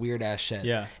and like weird ass shit.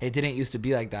 Yeah. It didn't used to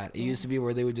be like that. It used to be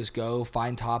where they would just go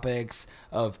find topics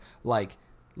of like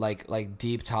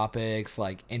deep topics,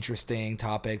 like interesting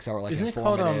topics that were like Isn't it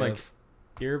informative. called like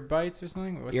ear bites or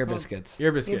something? What's it Ear called? biscuits.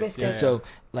 Ear biscuits. Ear biscuits. Yeah, And yeah. so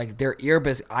like their ear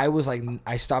biscuits,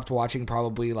 I stopped watching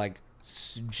probably like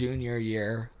junior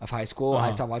year of high school. I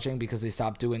Uh-huh. stopped watching because they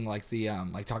stopped doing like the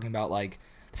like talking about like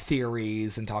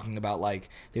theories and talking about like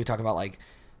they would talk about like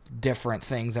different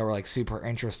things that were like super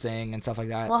interesting and stuff like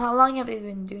that. Well, how long have they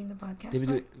been doing the podcast? They've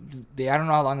been for? I don't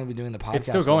know how long they've been doing the podcast. It's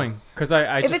still for. going because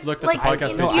I If just it's looked at like- the podcast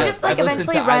you know, page. you just, like, I've listened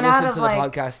eventually to, run I listen out to of, the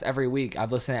like- podcast every week.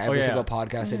 I've listened to every yeah. single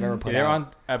podcast they've ever put They're out. on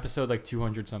episode like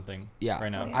 200 something. Yeah, right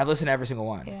now. Oh, yeah. I've listened to every single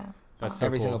one. Yeah. That's Wow. so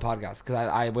Every cool. single podcast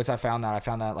because I found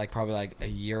that like probably like a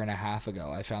year and a half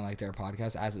ago. I found like their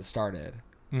podcast as it started.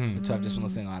 Mhm. So I've just been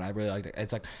listening on it. I really like it.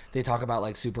 It's like they talk about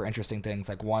like super interesting things.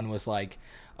 Like one was like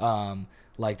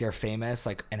they're famous,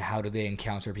 like, and how do they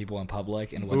encounter people in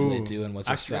public and what do they Ooh. do and what's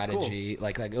their Actually, that's cool. strategy.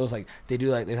 Like it was like they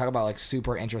talk about like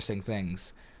super interesting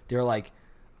things. They're like,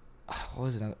 what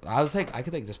was it? I was like I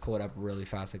could like just pull it up really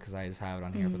fast because I just have it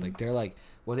on here. But like they're like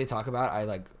what they talk about.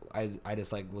 I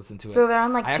just like listen to it. So they're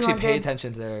on like I actually 200. pay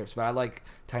attention to theirs, but I like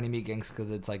Tiny Meat Gangs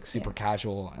because it's like super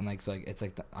casual and like it's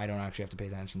like I don't actually have to pay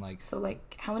attention. Like So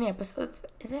like, how many episodes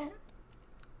is it?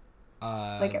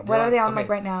 like Like, what are they on like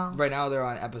right now? Right now they're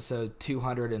on episode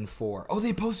 204. Oh,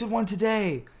 they posted one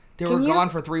today. They Can were you- gone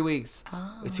for 3 weeks.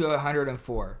 Oh. It's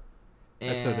 204. And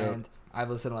That's so dope. I've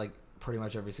listened to like pretty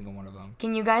much every single one of them.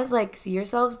 Can you guys like see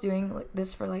yourselves doing like,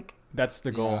 this for like? That's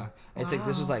the goal. Yeah. It's like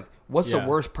this was Wow. like what's Yeah. the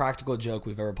worst practical joke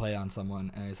we've ever played on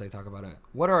someone, and it's like talk about it.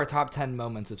 What are our top 10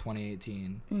 moments of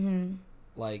 2018? Mm-hmm.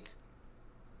 Like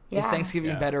Yeah. is Thanksgiving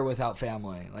Yeah. better without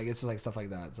family? Like it's just like stuff like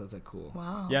that. So it's like cool.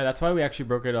 Wow. Yeah, that's why we actually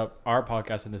broke it up our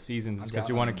podcast into seasons, because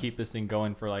we want to down. keep this thing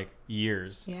going for like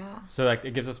years. Yeah. So like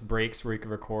it gives us breaks where we can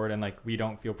record and like we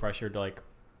don't feel pressured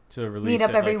to release Meet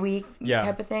up it, every like, week. yeah.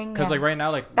 Type of thing. Because yeah. like right now,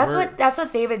 like That's we're,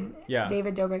 what David Yeah.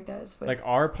 David Dobrik does. With like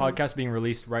our his- podcast being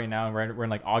released right now, and we're in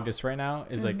like August right now,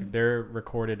 is like they're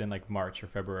recorded in like March or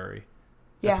February.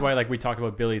 That's Yeah. why like we talked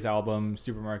about Billy's album,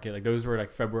 Supermarket, like those were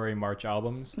like February, March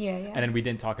albums. Yeah, yeah. And then we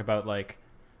didn't talk about like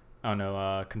I don't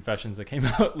know, Confessions that came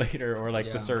out later, or like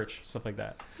Yeah. The Search, stuff like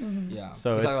that. Mm-hmm. Yeah.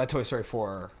 So it's it's- like Toy Story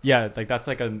 4. Yeah, like that's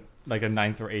like a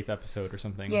 9th or 8th episode or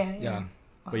something. Yeah, yeah. Yeah.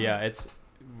 But yeah, it's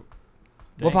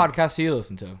What dang. podcast do you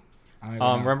listen to? I don't even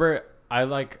know. Remember I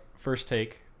like First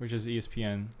Take, which is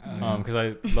ESPN, because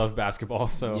I love basketball.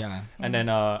 So Yeah. and then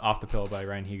Off the Pill by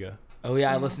Ryan Higa. Oh yeah,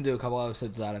 I Yeah. listened to a couple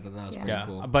episodes of that. I thought that was Yeah. pretty Yeah,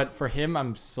 cool. but for him,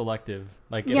 I'm selective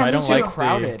Like Yeah, if I me don't too. like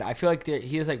Crowded. I feel like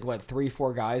he has like what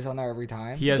 3-4 guys on there every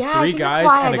time. he has I 3 think guys that's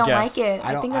why and I a don't guest. like it.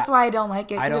 I think that's why I don't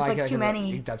like it I because don't it's like it too 'cause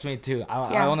many. That's me too.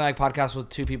 I Yeah. only like podcasts with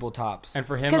 2 people tops. And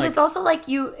for him, Because like it's also like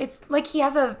it's like he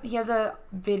has a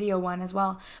video one as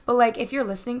well. But like if you're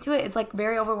listening to it, it's like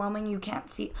very overwhelming. You can't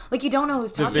see, like you don't know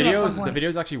who's the talking at some videos, point. the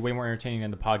videos actually way more entertaining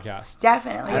than the podcast.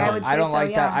 Definitely, I would say I don't so.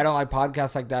 like Yeah. that. I don't like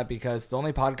podcasts like that because the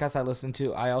only podcast I listen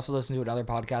to, I also listen to another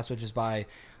podcast which is by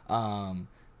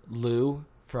Lou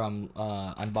from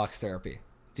Unbox Therapy.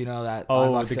 Do you know that? Oh,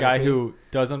 Unbox the guy Therapy? who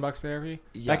does Unbox Therapy?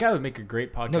 Yeah. That guy would make a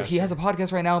great podcast. No, he has a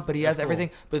podcast right now, but he That's has cool. everything.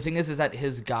 But the thing is that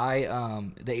his guy,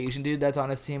 the Asian dude that's on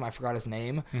his team, I forgot his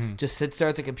name, just sits there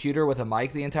at the computer with a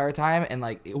mic the entire time and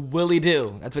like Willie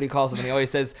Do. That's what he calls him, and he always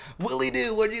says, "Willie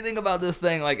Do, what do you think about this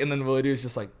thing?" Like, and then Willie Do is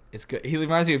just like, "It's good." He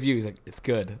reminds me of you. He's like, "It's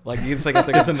good." Like he's like,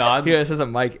 Just a nod. He says a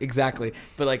mic exactly.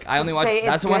 But like, I only Just watch. say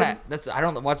That's it's the one. good. I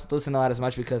don't listen to that as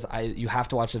much because you have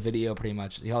to watch the video pretty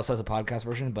much. He also has a podcast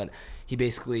version, but he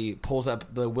basically pulls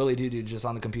up the Willie Do dude just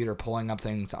on the computer pulling up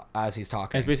things as he's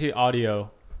talking. And it's basically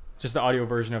audio, just the audio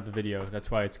version of the video.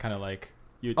 That's why it's kind of like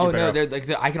you're Oh better no, off- they're like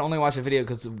I can only watch the video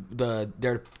because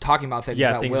they're talking about things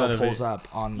Yeah, that things on Will the pulls vid- up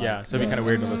on. Like, yeah, so it'd be kind of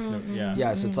weird to listen to. Yeah.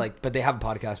 yeah, so it's like, but they have a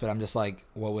podcast, but I'm just like,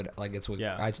 what would like it's.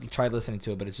 Yeah. I tried listening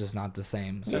to it, but it's just not the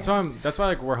same. So. That's why that's why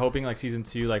like we're hoping like season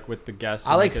 2 like with the guests.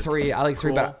 I will like make it 3. I like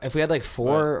 3, cool, but if we had like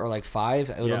 4 or like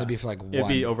 5, it would yeah. only be for like 1. It'd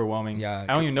be overwhelming. Yeah.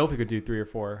 I don't even know if we could do 3 or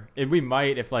 4. We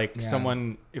might if like Yeah.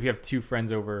 someone if we have 2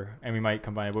 friends over and we might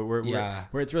combine it. But Yeah.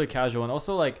 we're it's really casual and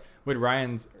also like with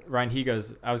Ryan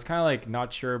Higa's, I was kind of like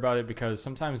not sure about it because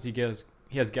sometimes he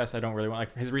has guests I don't really want.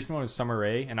 Like his recent one was Summer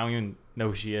Rae, and I don't even know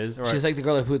who she is. Or She's like the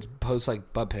girl who posts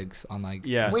like butt pics on like.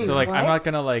 yeah. Wait, so like I'm what? not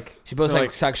gonna like. She posts so,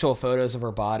 like sexual photos of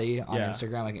her body on Yeah.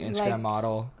 Instagram, like an Instagram Like,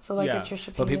 model. So like Yeah. a Trisha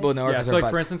Paytas. But people know her yeah. because So her like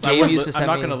butt. for instance, Gabe I'm used to send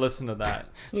not me- gonna listen to that.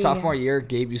 Yeah. Sophomore year,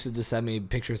 Gabe used to send me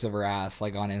pictures of her ass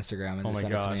like on Instagram and Oh just my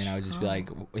send it to me, gosh. and I would just be like,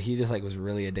 he just like was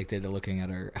really addicted to looking at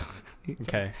her,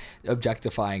 Okay.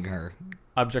 objectifying her.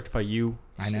 Objectify you.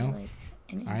 I She, know. like,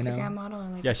 an I know. Instagram model or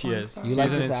like Yeah, a she porn is. star? You She's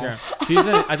like an this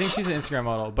Instagram. I think she's an Instagram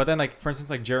model. But then, like for instance,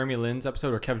 like Jeremy Lin's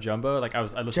episode or Kev Jumbo, like I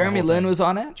listened. to Jeremy the whole Lin thing. was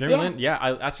on it. Jeremy Yeah. Lin.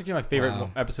 Yeah, that's actually my favorite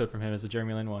Wow. episode from him is the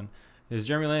Jeremy Lin one. There's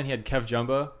Jeremy Lin. He had Kev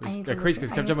Jumbo. It I was need to crazy listen-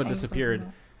 because I Kev need- Jumbo I need to listen to disappeared.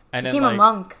 that. And then Became like a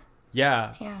monk.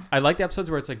 yeah, Yeah. I like the episodes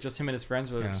where it's like just him and his friends.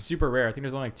 Where Yeah. like super rare. I think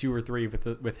there's only like 2 or 3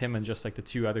 with him and just like the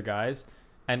 2 other guys.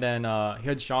 And then he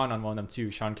had Sean on one of them too.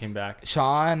 Sean came back.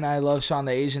 Sean, I love Sean,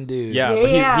 the Asian dude. Yeah, Yeah, but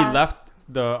he yeah. left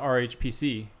the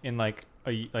RHPC in like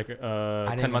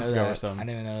 10 months ago or something. I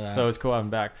didn't even know that. So it's cool having him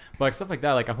back. But like stuff like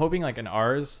that, like I'm hoping like in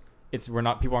ours,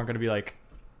 people aren't gonna be like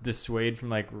dissuaded from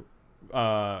like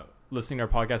listening to our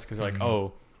podcast because they're like,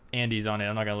 oh, Andy's on it.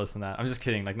 I'm not gonna listen to that. I'm just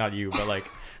kidding, like not you, but like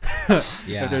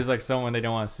Yeah. if there's like someone they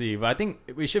don't want to see. But I think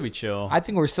we should be chill. I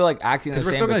think we're still like acting the Because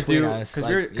we're same still gonna between do us. because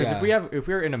like, if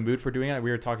we're in a mood for doing it, we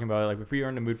were talking about it. Like if we are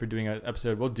in the mood for doing an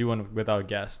episode, we'll do one without a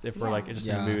guest if we're like Yeah. just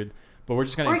in Yeah. the mood. But we're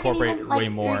just gonna Or you can incorporate even, like, way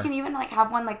Or more. you can even like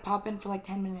have one like pop in for like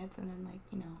 10 minutes and then like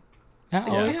Yeah, like,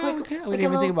 oh, just yeah, a quick, okay. like We a didn't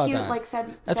even little think about cute that. like That's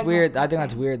segment weird. I type think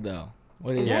that's thing. weird though.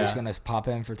 What is Is he it? just gonna pop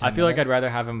in for 10 I feel like I'd minutes? rather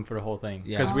have him for the whole thing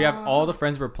Yeah. because we have all the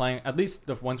friends we're playing. At least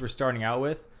the ones we're starting out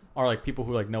with are like people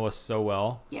who like know us so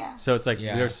well. Yeah. So it's like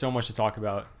Yeah. there's so much to talk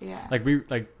about. Yeah. Like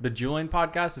the Julian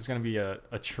podcast is gonna be a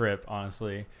trip,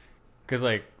 honestly, because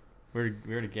like we're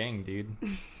a gang, dude.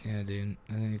 Yeah, dude.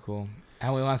 That's gonna be cool.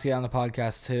 And we want to get on the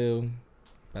podcast too.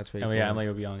 That's pretty And cool. yeah, Emily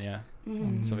will be on, yeah,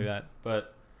 Mhm. stuff like that.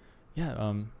 But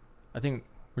yeah, I think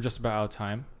we're just about out of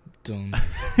time. Dun,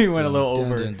 We went a dun, little dun,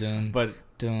 over, dun, dun, but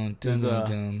dun, dun, there's, dun,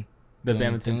 dun, the dun,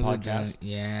 Badminton dun, dun, dun. podcast.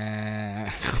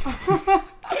 Yeah.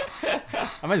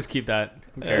 I might just keep that.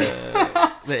 Who cares?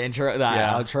 The intro, the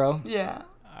Yeah. outro. Yeah.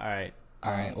 All right.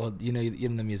 All right. Well, you know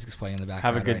the music's playing in the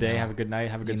background. Have a good right day. now. Have a good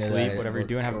night. Have a good You know sleep. that Whatever you're we're-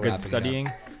 doing. Have a we're good wrapping it up. studying.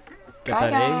 Get Bye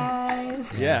that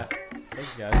guys. A. Yeah.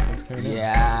 Thanks, guys. Thanks for tuning in.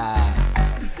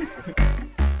 Yeah.